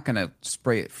 You're not going to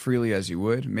spray it freely as you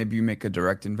would. Maybe you make a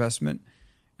direct investment,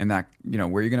 and that, where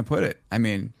are you going to put it? I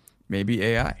mean, maybe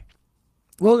AI.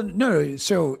 Well, no.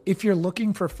 So if you're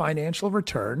looking for financial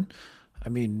return, I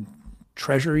mean,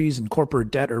 treasuries and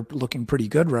corporate debt are looking pretty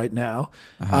good right now.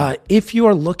 If you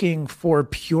are looking for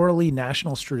purely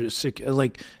national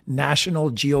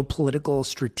geopolitical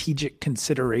strategic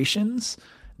considerations,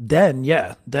 then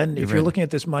if you're looking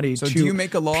at this money, so do you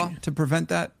make a law to prevent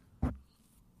that?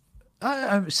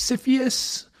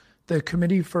 CFIUS, the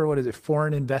Committee for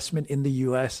Foreign Investment in the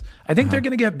U.S. I think they're going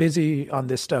to get busy on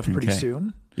this stuff pretty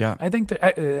soon. Yeah, I think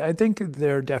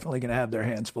they're definitely going to have their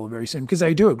hands full very soon, because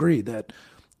I do agree that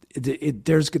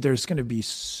there's going to be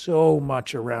so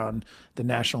much around the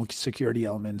national security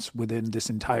elements within this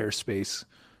entire space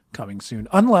coming soon,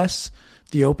 unless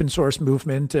the open source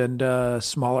movement and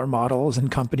smaller models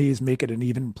and companies make it an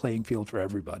even playing field for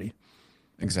everybody.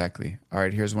 Exactly. All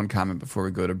right, here's one comment before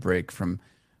we go to break from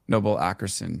Noble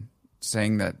Ackerson,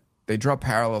 saying that they draw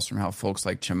parallels from how folks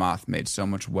like Chamath made so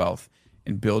much wealth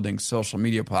in building social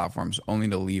media platforms only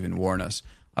to leave and warn us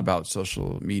about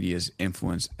social media's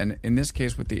influence. And in this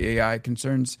case, with the AI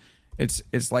concerns, it's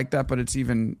like that, but it's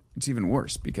even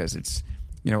worse, because it's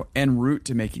en route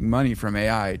to making money from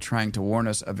AI, trying to warn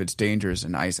us of its dangers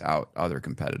and ice out other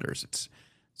competitors. It's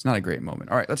not a great moment.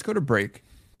 All right, let's go to break,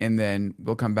 and then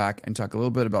we'll come back and talk a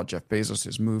little bit about Jeff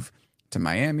Bezos' move to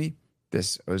Miami,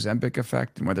 this Ozempic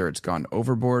effect, and whether it's gone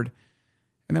overboard.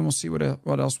 And then we'll see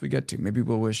what else we get to. Maybe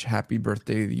we'll wish happy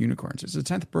birthday to the unicorns. It's the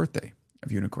 10th birthday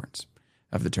of unicorns,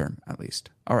 of the term at least.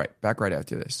 All right, back right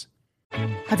after this.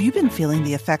 Have you been feeling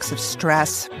the effects of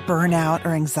stress, burnout,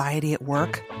 or anxiety at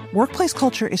work? Workplace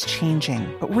culture is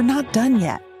changing, but we're not done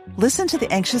yet. Listen to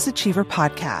the Anxious Achiever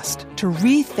podcast to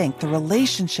rethink the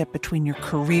relationship between your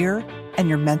career and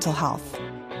your mental health.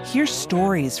 Hear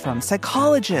stories from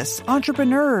psychologists,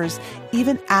 entrepreneurs,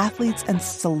 even athletes and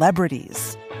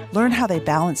celebrities. Learn how they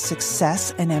balance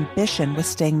success and ambition with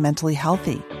staying mentally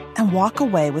healthy, and walk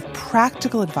away with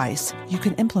practical advice you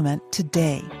can implement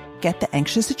today. Get The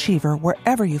Anxious Achiever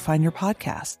wherever you find your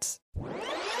podcasts.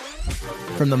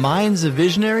 From the minds of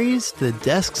visionaries to the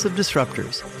desks of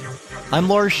disruptors, I'm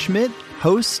Lars Schmidt,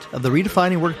 host of the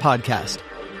Redefining Work podcast.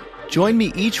 Join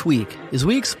me each week as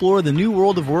we explore the new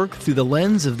world of work through the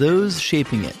lens of those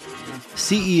shaping it.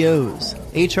 CEOs,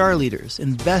 HR leaders,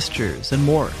 investors, and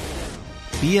more.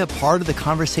 Be a part of the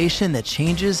conversation that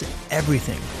changes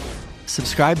everything.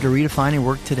 Subscribe to Redefining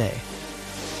Work today.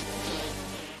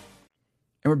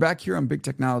 And we're back here on Big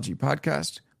Technology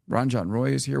Podcast. Ranjan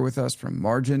Roy is here with us from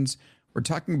Margins. We're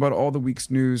talking about all the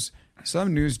week's news.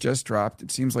 Some news just dropped.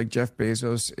 It seems like Jeff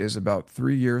Bezos is about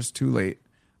 3 years too late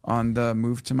on the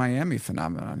move to Miami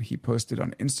phenomenon. He posted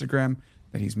on Instagram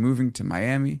that he's moving to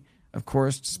Miami, of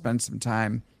course, to spend some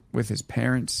time with his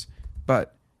parents.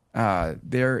 But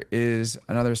there is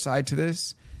another side to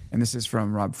this, and this is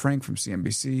from Rob Frank from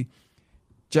CNBC.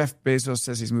 Jeff Bezos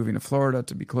says he's moving to Florida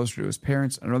to be closer to his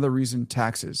parents. Another reason,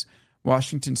 taxes.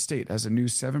 Washington State has a new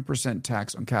 7%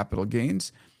 tax on capital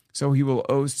gains, so he will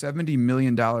owe $70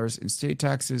 million in state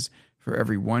taxes for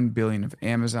every $1 billion of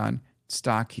Amazon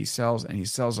stock he sells, and he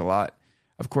sells a lot.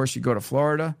 Of course, you go to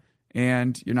Florida,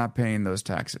 and you're not paying those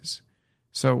taxes.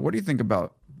 So what do you think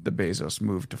about the Bezos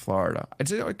move to Florida?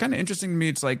 It's kind of interesting to me.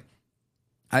 It's like,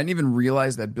 I didn't even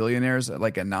realize that billionaires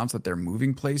like announce that they're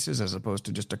moving places as opposed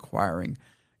to just acquiring,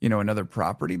 another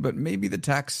property. But maybe the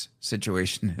tax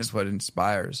situation is what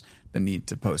inspires the need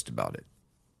to post about it.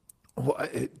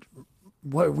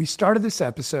 Well, we started this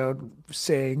episode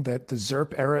saying that the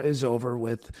ZERP era is over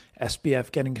with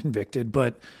SBF getting convicted,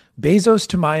 but Bezos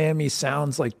to Miami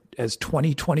sounds like as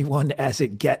 2021 as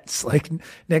it gets. Like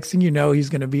next thing you know, he's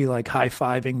going to be like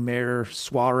high-fiving Mayor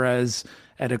Suarez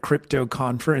at a crypto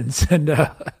conference, and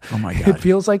oh my God, it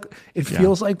feels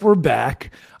like we're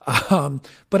back.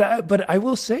 But I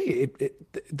will say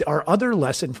our other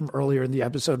lesson from earlier in the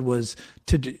episode was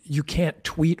you can't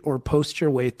tweet or post your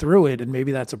way through it, and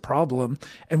maybe that's a problem.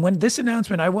 And when this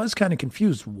announcement, I was kind of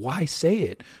confused. Why say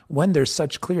it when there's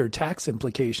such clear tax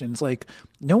implications? Like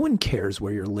no one cares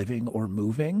where you're living or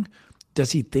moving.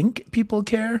 Does he think people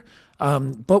care?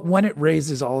 But when it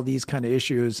raises all these kind of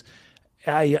issues,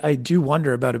 I do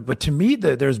wonder about it. But to me,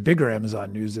 there's bigger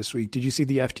Amazon news this week. Did you see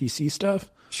the FTC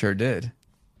stuff? Sure did.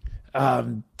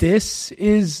 This,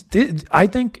 I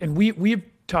think, and we've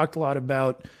talked a lot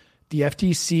about the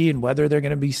FTC and whether they're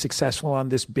going to be successful on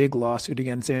this big lawsuit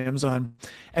against Amazon.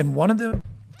 And one of the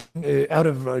out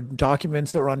of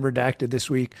documents that were unredacted this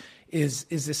week is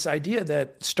this idea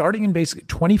that starting in basically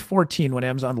 2014, when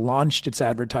Amazon launched its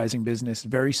advertising business,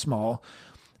 very small,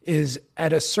 is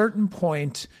at a certain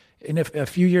point in a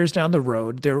few years down the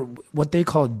road, they're what they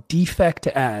call defect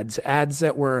ads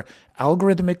that were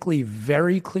algorithmically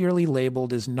very clearly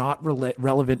labeled as not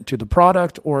relevant to the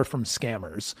product or from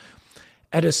scammers.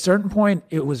 At a certain point,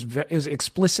 it was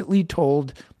explicitly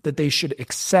told that they should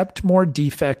accept more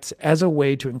defects as a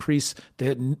way to increase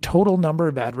the total number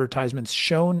of advertisements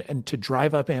shown and to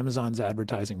drive up Amazon's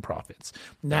advertising profits.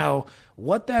 Now,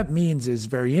 what that means is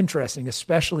very interesting,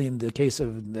 especially in the case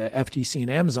of the FTC and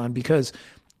Amazon, because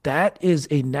that is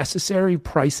a necessary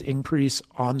price increase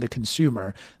on the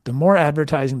consumer. The more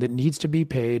advertising that needs to be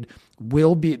paid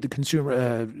will be the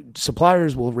consumer,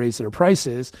 suppliers will raise their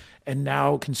prices, and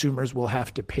now consumers will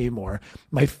have to pay more.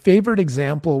 My favorite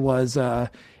example was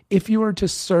if you were to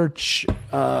search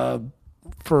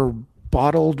for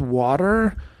bottled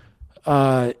water,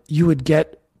 you would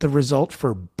get the result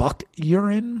for buck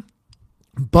urine,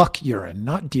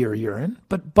 not deer urine,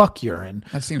 but buck urine.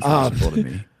 That seems reasonable to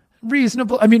me.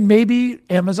 Reasonable. I mean, maybe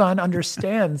Amazon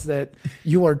understands that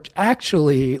you are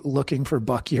actually looking for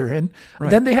buck urine. Right.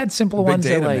 Then they had simple ones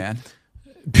data, that like man.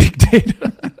 Big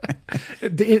data.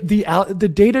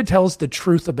 The data tells the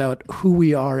truth about who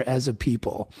we are as a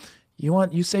people.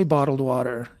 You say bottled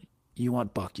water, you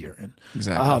want buck urine.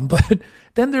 Exactly. But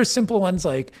then there's simple ones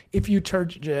like if you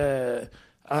typed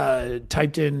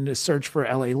in a search for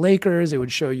LA Lakers, it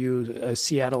would show you a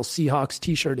Seattle Seahawks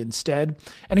t-shirt instead.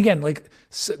 And again, like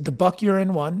the buck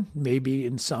urine one, maybe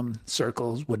in some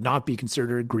circles would not be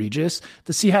considered egregious.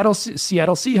 The Seattle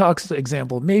Seahawks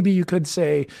example, maybe you could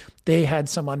say they had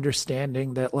some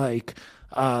understanding that like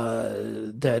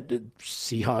that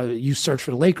you search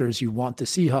for the Lakers, you want the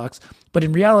Seahawks. But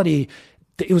in reality,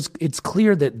 it's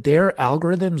clear that their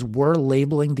algorithms were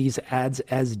labeling these ads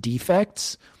as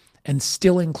defects and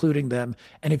still including them.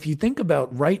 And if you think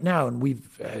about right now, and we've,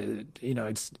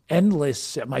 it's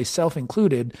endless, myself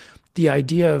included, the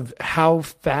idea of how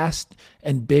fast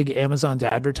and big Amazon's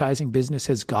advertising business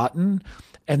has gotten,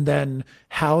 and then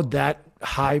how that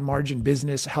high margin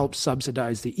business helps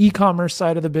subsidize the e-commerce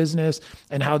side of the business,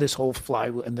 and how this whole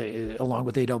flywheel, along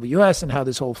with AWS, and how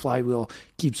this whole flywheel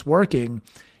keeps working.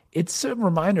 It's a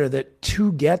reminder that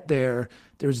to get there,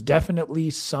 there's definitely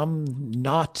some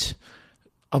not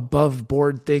above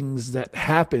board things that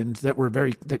happened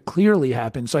that clearly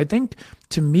happened. So I think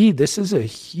to me, this is a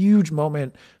huge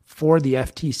moment for the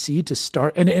FTC to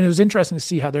start. And it was interesting to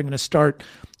see how they're going to start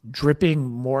dripping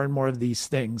more and more of these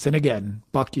things. And again,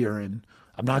 buck urine.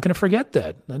 I'm not going to forget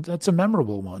that. That's a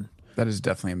memorable one. That is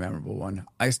definitely a memorable one.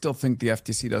 I still think the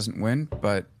FTC doesn't win,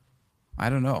 but I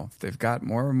don't know. If they've got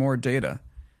more and more data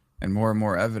and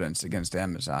more evidence against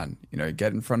Amazon, you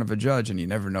get in front of a judge and you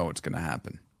never know what's going to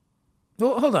happen.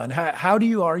 Well, hold on. How do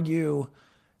you argue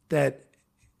that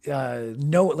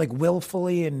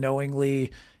willfully and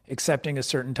knowingly accepting a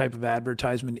certain type of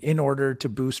advertisement in order to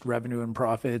boost revenue and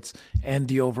profits and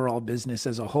the overall business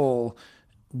as a whole,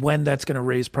 when that's going to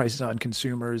raise prices on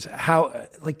consumers?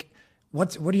 What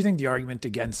do you think the argument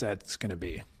against that's going to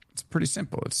be? It's pretty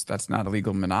simple. That's not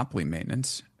illegal monopoly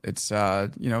maintenance. It's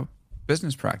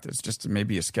business practice, just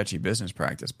maybe a sketchy business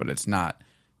practice, but it's not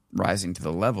rising to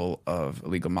the level of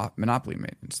illegal monopoly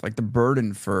maintenance. Like the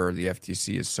burden for the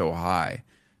FTC is so high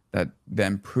that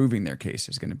them proving their case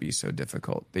is going to be so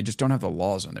difficult. They just don't have the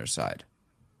laws on their side.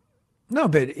 No,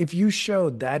 but if you show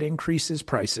that increases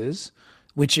prices,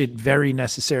 which it very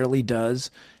necessarily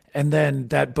does, and then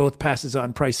that both passes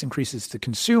on price increases to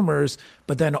consumers,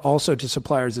 but then also to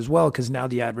suppliers as well, because now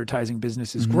the advertising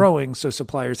business is growing. So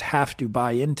suppliers have to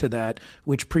buy into that,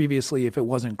 which previously, if it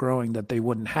wasn't growing, that they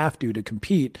wouldn't have to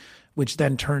compete, which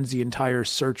then turns the entire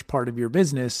search part of your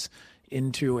business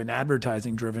into an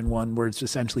advertising driven one where it's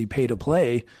essentially pay to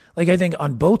play. Like, I think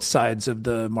on both sides of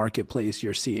the marketplace,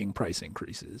 you're seeing price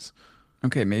increases.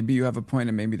 Okay, maybe you have a point,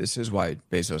 and maybe this is why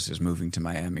Bezos is moving to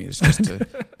Miami, is just to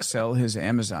sell his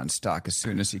Amazon stock as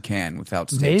soon as he can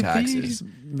without state taxes.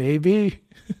 Maybe.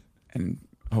 And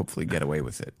hopefully get away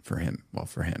with it for him. Well,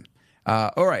 for him.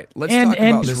 All right, let's talk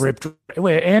about he's this. Ripped.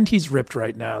 And he's ripped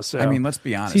right now. So I mean, let's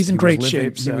be honest. He's in great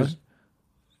shape. He was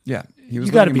you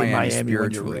got to living be in Miami when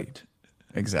you're spiritually. ripped.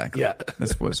 Exactly. Yeah.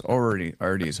 This was already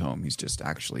his home. He's just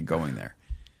actually going there.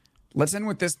 Let's end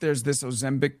with this. There's this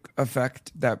Ozempic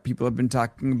effect that people have been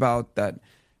talking about, that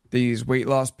these weight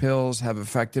loss pills have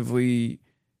effectively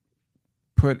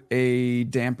put a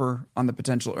damper on the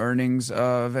potential earnings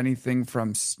of anything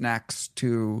from snacks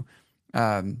to,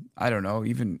 I don't know,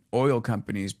 even oil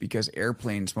companies, because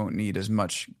airplanes won't need as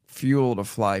much fuel to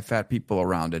fly fat people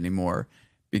around anymore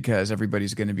because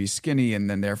everybody's going to be skinny, and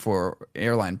then therefore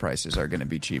airline prices are going to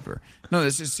be cheaper. No,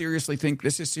 this is serious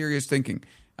thinking.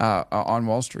 On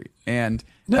Wall Street. And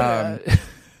go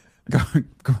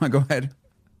ahead.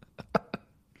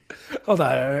 Hold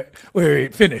on.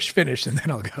 Wait, finish, and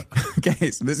then I'll go. Okay,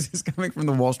 so this is coming from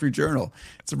the Wall Street Journal.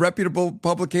 It's a reputable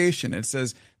publication. It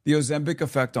says the Ozempic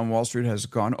effect on Wall Street has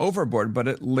gone overboard, but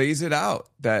it lays it out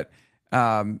that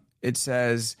it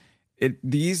says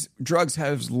these drugs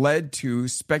have led to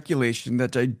speculation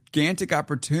that gigantic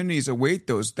opportunities await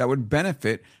those that would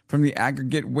benefit from the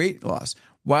aggregate weight loss.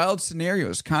 Wild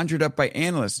scenarios conjured up by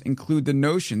analysts include the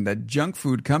notion that junk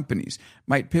food companies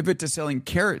might pivot to selling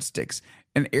carrot sticks,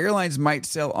 and airlines might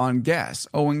sell on gas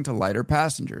owing to lighter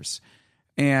passengers.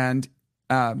 And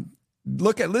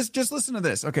just listen to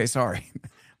this. Okay, sorry.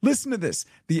 Listen to this.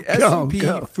 The S&P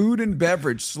Food and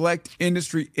Beverage Select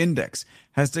Industry Index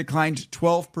has declined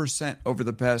 12% over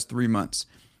the past 3 months.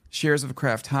 Shares of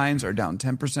Kraft Heinz are down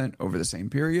 10% over the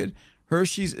same period.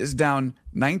 Hershey's is down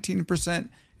 19%.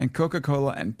 And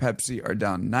Coca-Cola and Pepsi are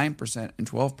down 9% and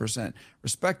 12%,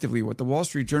 respectively. What the Wall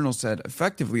Street Journal said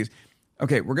effectively is,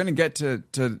 okay, we're going to get to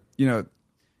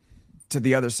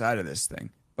the other side of this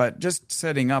thing. But just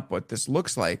setting up what this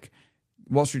looks like,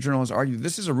 Wall Street Journal has argued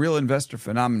this is a real investor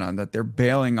phenomenon, that they're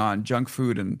bailing on junk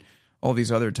food and all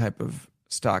these other type of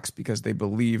stocks because they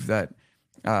believe that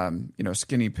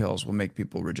skinny pills will make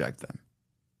people reject them.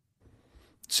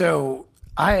 So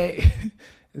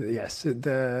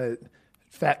the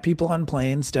fat people on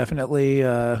planes, definitely.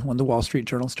 When the Wall Street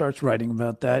Journal starts writing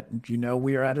about that,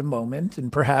 we are at a moment,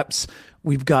 and perhaps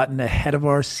we've gotten ahead of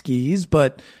our skis.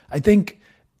 But I think,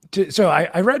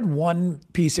 I read one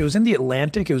piece. It was in The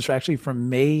Atlantic. It was actually from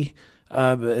May.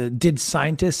 Did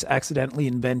scientists accidentally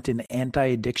invent an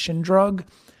anti-addiction drug?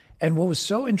 And what was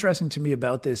so interesting to me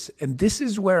about this, and this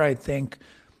is where I think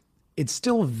it's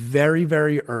still very,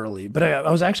 very early, but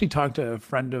I was actually talking to a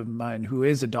friend of mine who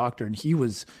is a doctor, and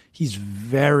he's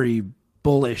very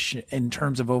bullish in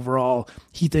terms of overall.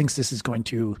 He thinks this is going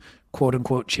to, quote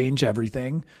unquote, change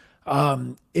everything.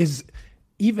 Is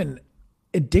even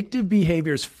addictive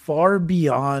behaviors far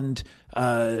beyond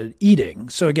eating.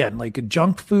 So again, like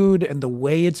junk food and the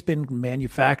way it's been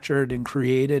manufactured and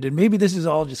created, and maybe this is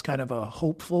all just kind of a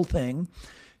hopeful thing,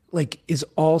 is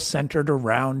all centered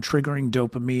around triggering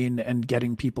dopamine and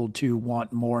getting people to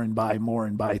want more and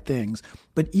buy things.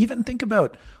 But even think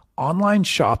about online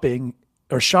shopping,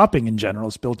 or shopping in general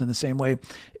is built in the same way.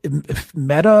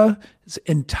 Meta's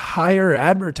entire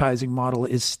advertising model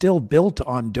is still built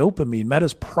on dopamine.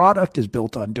 Meta's product is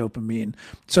built on dopamine.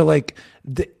 So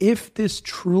if this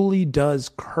truly does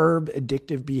curb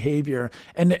addictive behavior,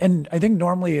 and I think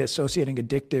normally associating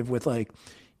addictive with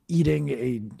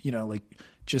eating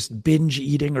just binge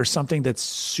eating or something that's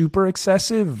super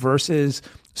excessive versus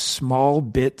small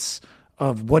bits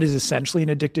of what is essentially an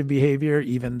addictive behavior,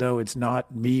 even though it's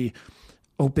not me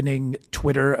opening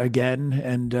Twitter again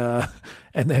and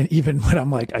then even when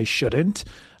I'm like, I shouldn't.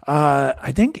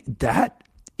 I think that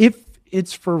if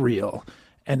it's for real,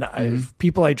 and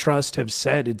people I trust have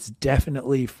said it's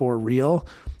definitely for real,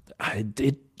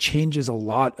 it changes a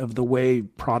lot of the way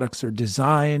products are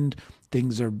designed,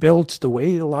 things are built, the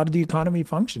way a lot of the economy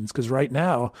functions. Because right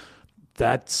now,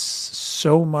 that's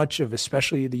so much of,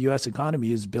 especially the U.S.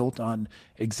 economy, is built on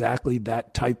exactly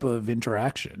that type of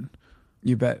interaction.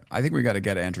 You bet. I think we got to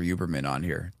get Andrew Huberman on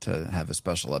here to have a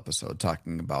special episode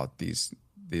talking about these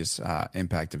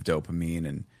impact of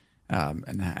dopamine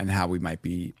and how we might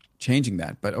be changing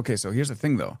that. But okay, so here's the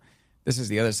thing, though. This is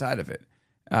the other side of it.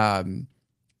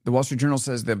 The Wall Street Journal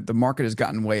says that the market has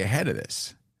gotten way ahead of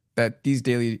this. That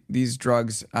these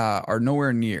drugs are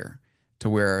nowhere near to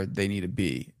where they need to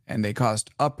be, and they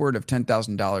cost upward of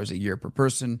 $10,000 a year per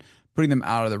person, putting them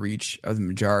out of the reach of the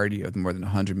majority of the more than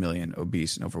 100 million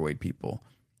obese and overweight people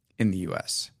in the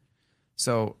U.S.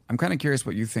 So I'm kind of curious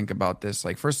what you think about this.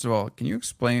 Like, first of all, can you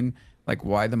explain like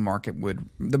why the market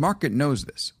knows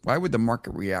this? Why would the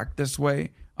market react this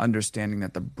way, understanding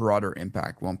that the broader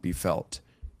impact won't be felt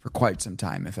for quite some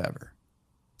time, if ever?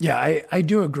 Yeah, I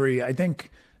do agree. I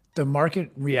think the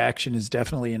market reaction is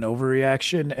definitely an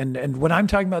overreaction. And when I'm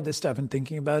talking about this stuff and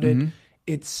thinking about it,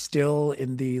 it's still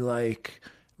in the like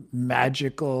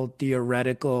magical,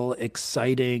 theoretical,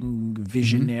 exciting,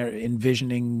 visionary,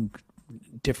 envisioning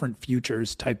different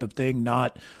futures type of thing.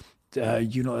 Not,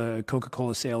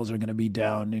 Coca-Cola sales are going to be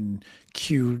down in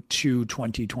Q2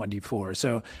 2024.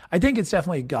 So I think it's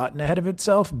definitely gotten ahead of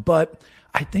itself. But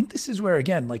I think this is where,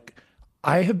 again, like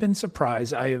I have been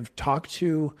surprised. I have talked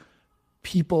to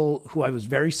people who I was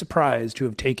very surprised who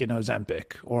have taken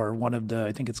Ozempic or one of the,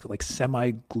 I think it's like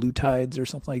semaglutides or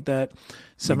something like that.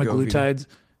 Semaglutides.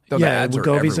 Yeah,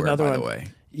 Wegovy's another one. By the way,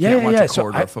 yeah. Watch a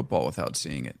corridor football without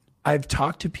seeing it. I've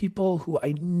talked to people who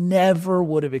I never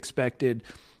would have expected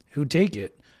who take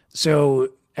it. So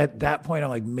at that point, I'm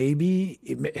like, maybe,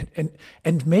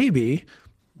 and maybe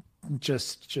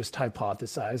just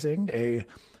hypothesizing,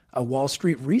 a Wall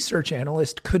Street research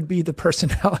analyst could be the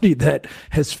personality that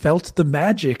has felt the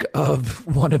magic of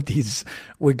one of these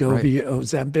Wegovy,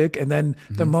 Ozempic. And then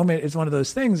the moment it's one of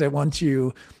those things that once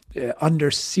you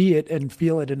see it and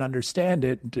feel it and understand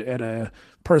it at a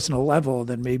personal level,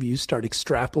 then maybe you start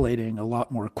extrapolating a lot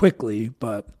more quickly.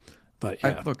 But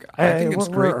yeah. I think it's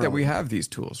great that we have these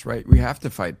tools, right? We have to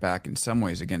fight back in some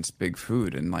ways against big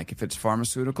food. And like, if it's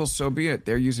pharmaceuticals, so be it.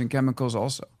 They're using chemicals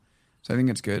also. So I think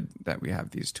it's good that we have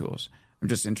these tools. I'm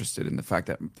just interested in the fact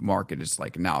that the market is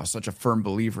like now such a firm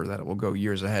believer that it will go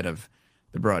years ahead of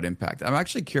the broad impact. I'm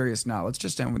actually curious now. Let's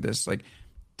just end with this. Like,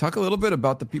 talk a little bit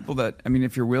about the people that, I mean,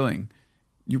 if you're willing,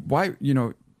 you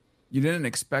didn't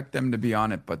expect them to be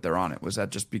on it, but they're on it. Was that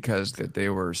just because that they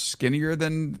were skinnier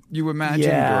than you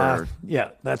imagined? Yeah,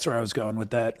 that's where I was going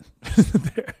with that.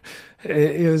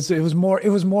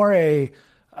 It was more a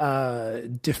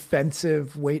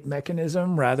defensive weight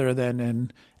mechanism rather than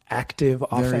an active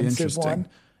offensive one.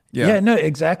 Yeah, no,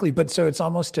 exactly. But so it's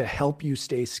almost to help you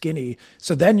stay skinny.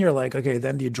 So then you're like, okay,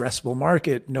 then the addressable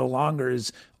market no longer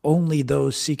is only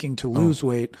those seeking to lose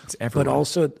weight, but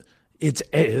also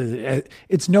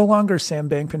it's no longer Sam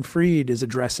Bankman-Fried is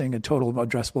addressing a total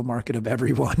addressable market of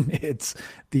everyone. It's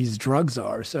these drugs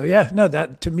are. So yeah, no,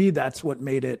 that to me, that's what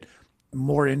made it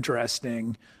more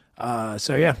interesting.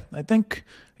 So yeah, I think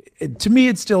to me,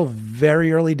 it's still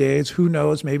very early days. Who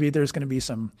knows? Maybe there's going to be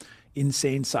some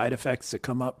insane side effects that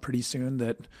come up pretty soon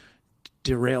that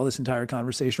derail this entire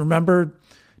conversation. Remember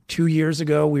 2 years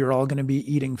ago, we were all going to be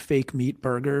eating fake meat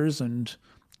burgers and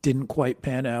didn't quite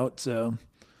pan out. So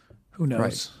who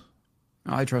knows?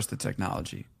 Right. I trust the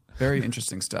technology. Very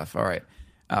interesting stuff. All right.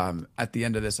 At the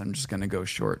end of this, I'm just going to go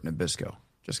short Nabisco.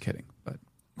 Just kidding. But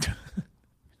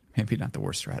maybe not the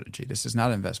worst strategy. This is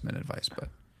not investment advice, but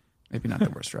maybe not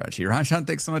the worst strategy. Ranjan,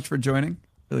 thanks so much for joining.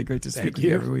 Really great to speak with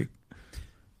you every week.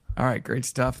 All right, great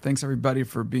stuff. Thanks, everybody,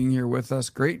 for being here with us.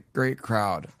 Great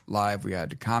crowd live. We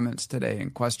had comments today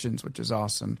and questions, which is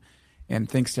awesome. And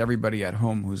thanks to everybody at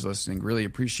home who's listening. Really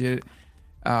appreciate it.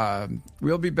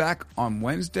 We'll be back on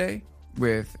Wednesday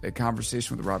with a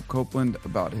conversation with Rob Copeland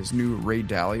about his new Ray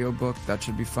Dalio book. That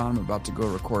should be fun. I'm about to go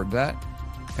record that.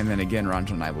 And then again,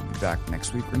 Ranjan and I will be back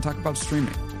next week. We're going to talk about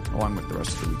streaming along with the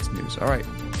rest of the week's news. All right.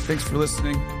 Thanks for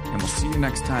listening, and we'll see you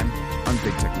next time on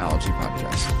Big Technology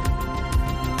Podcast.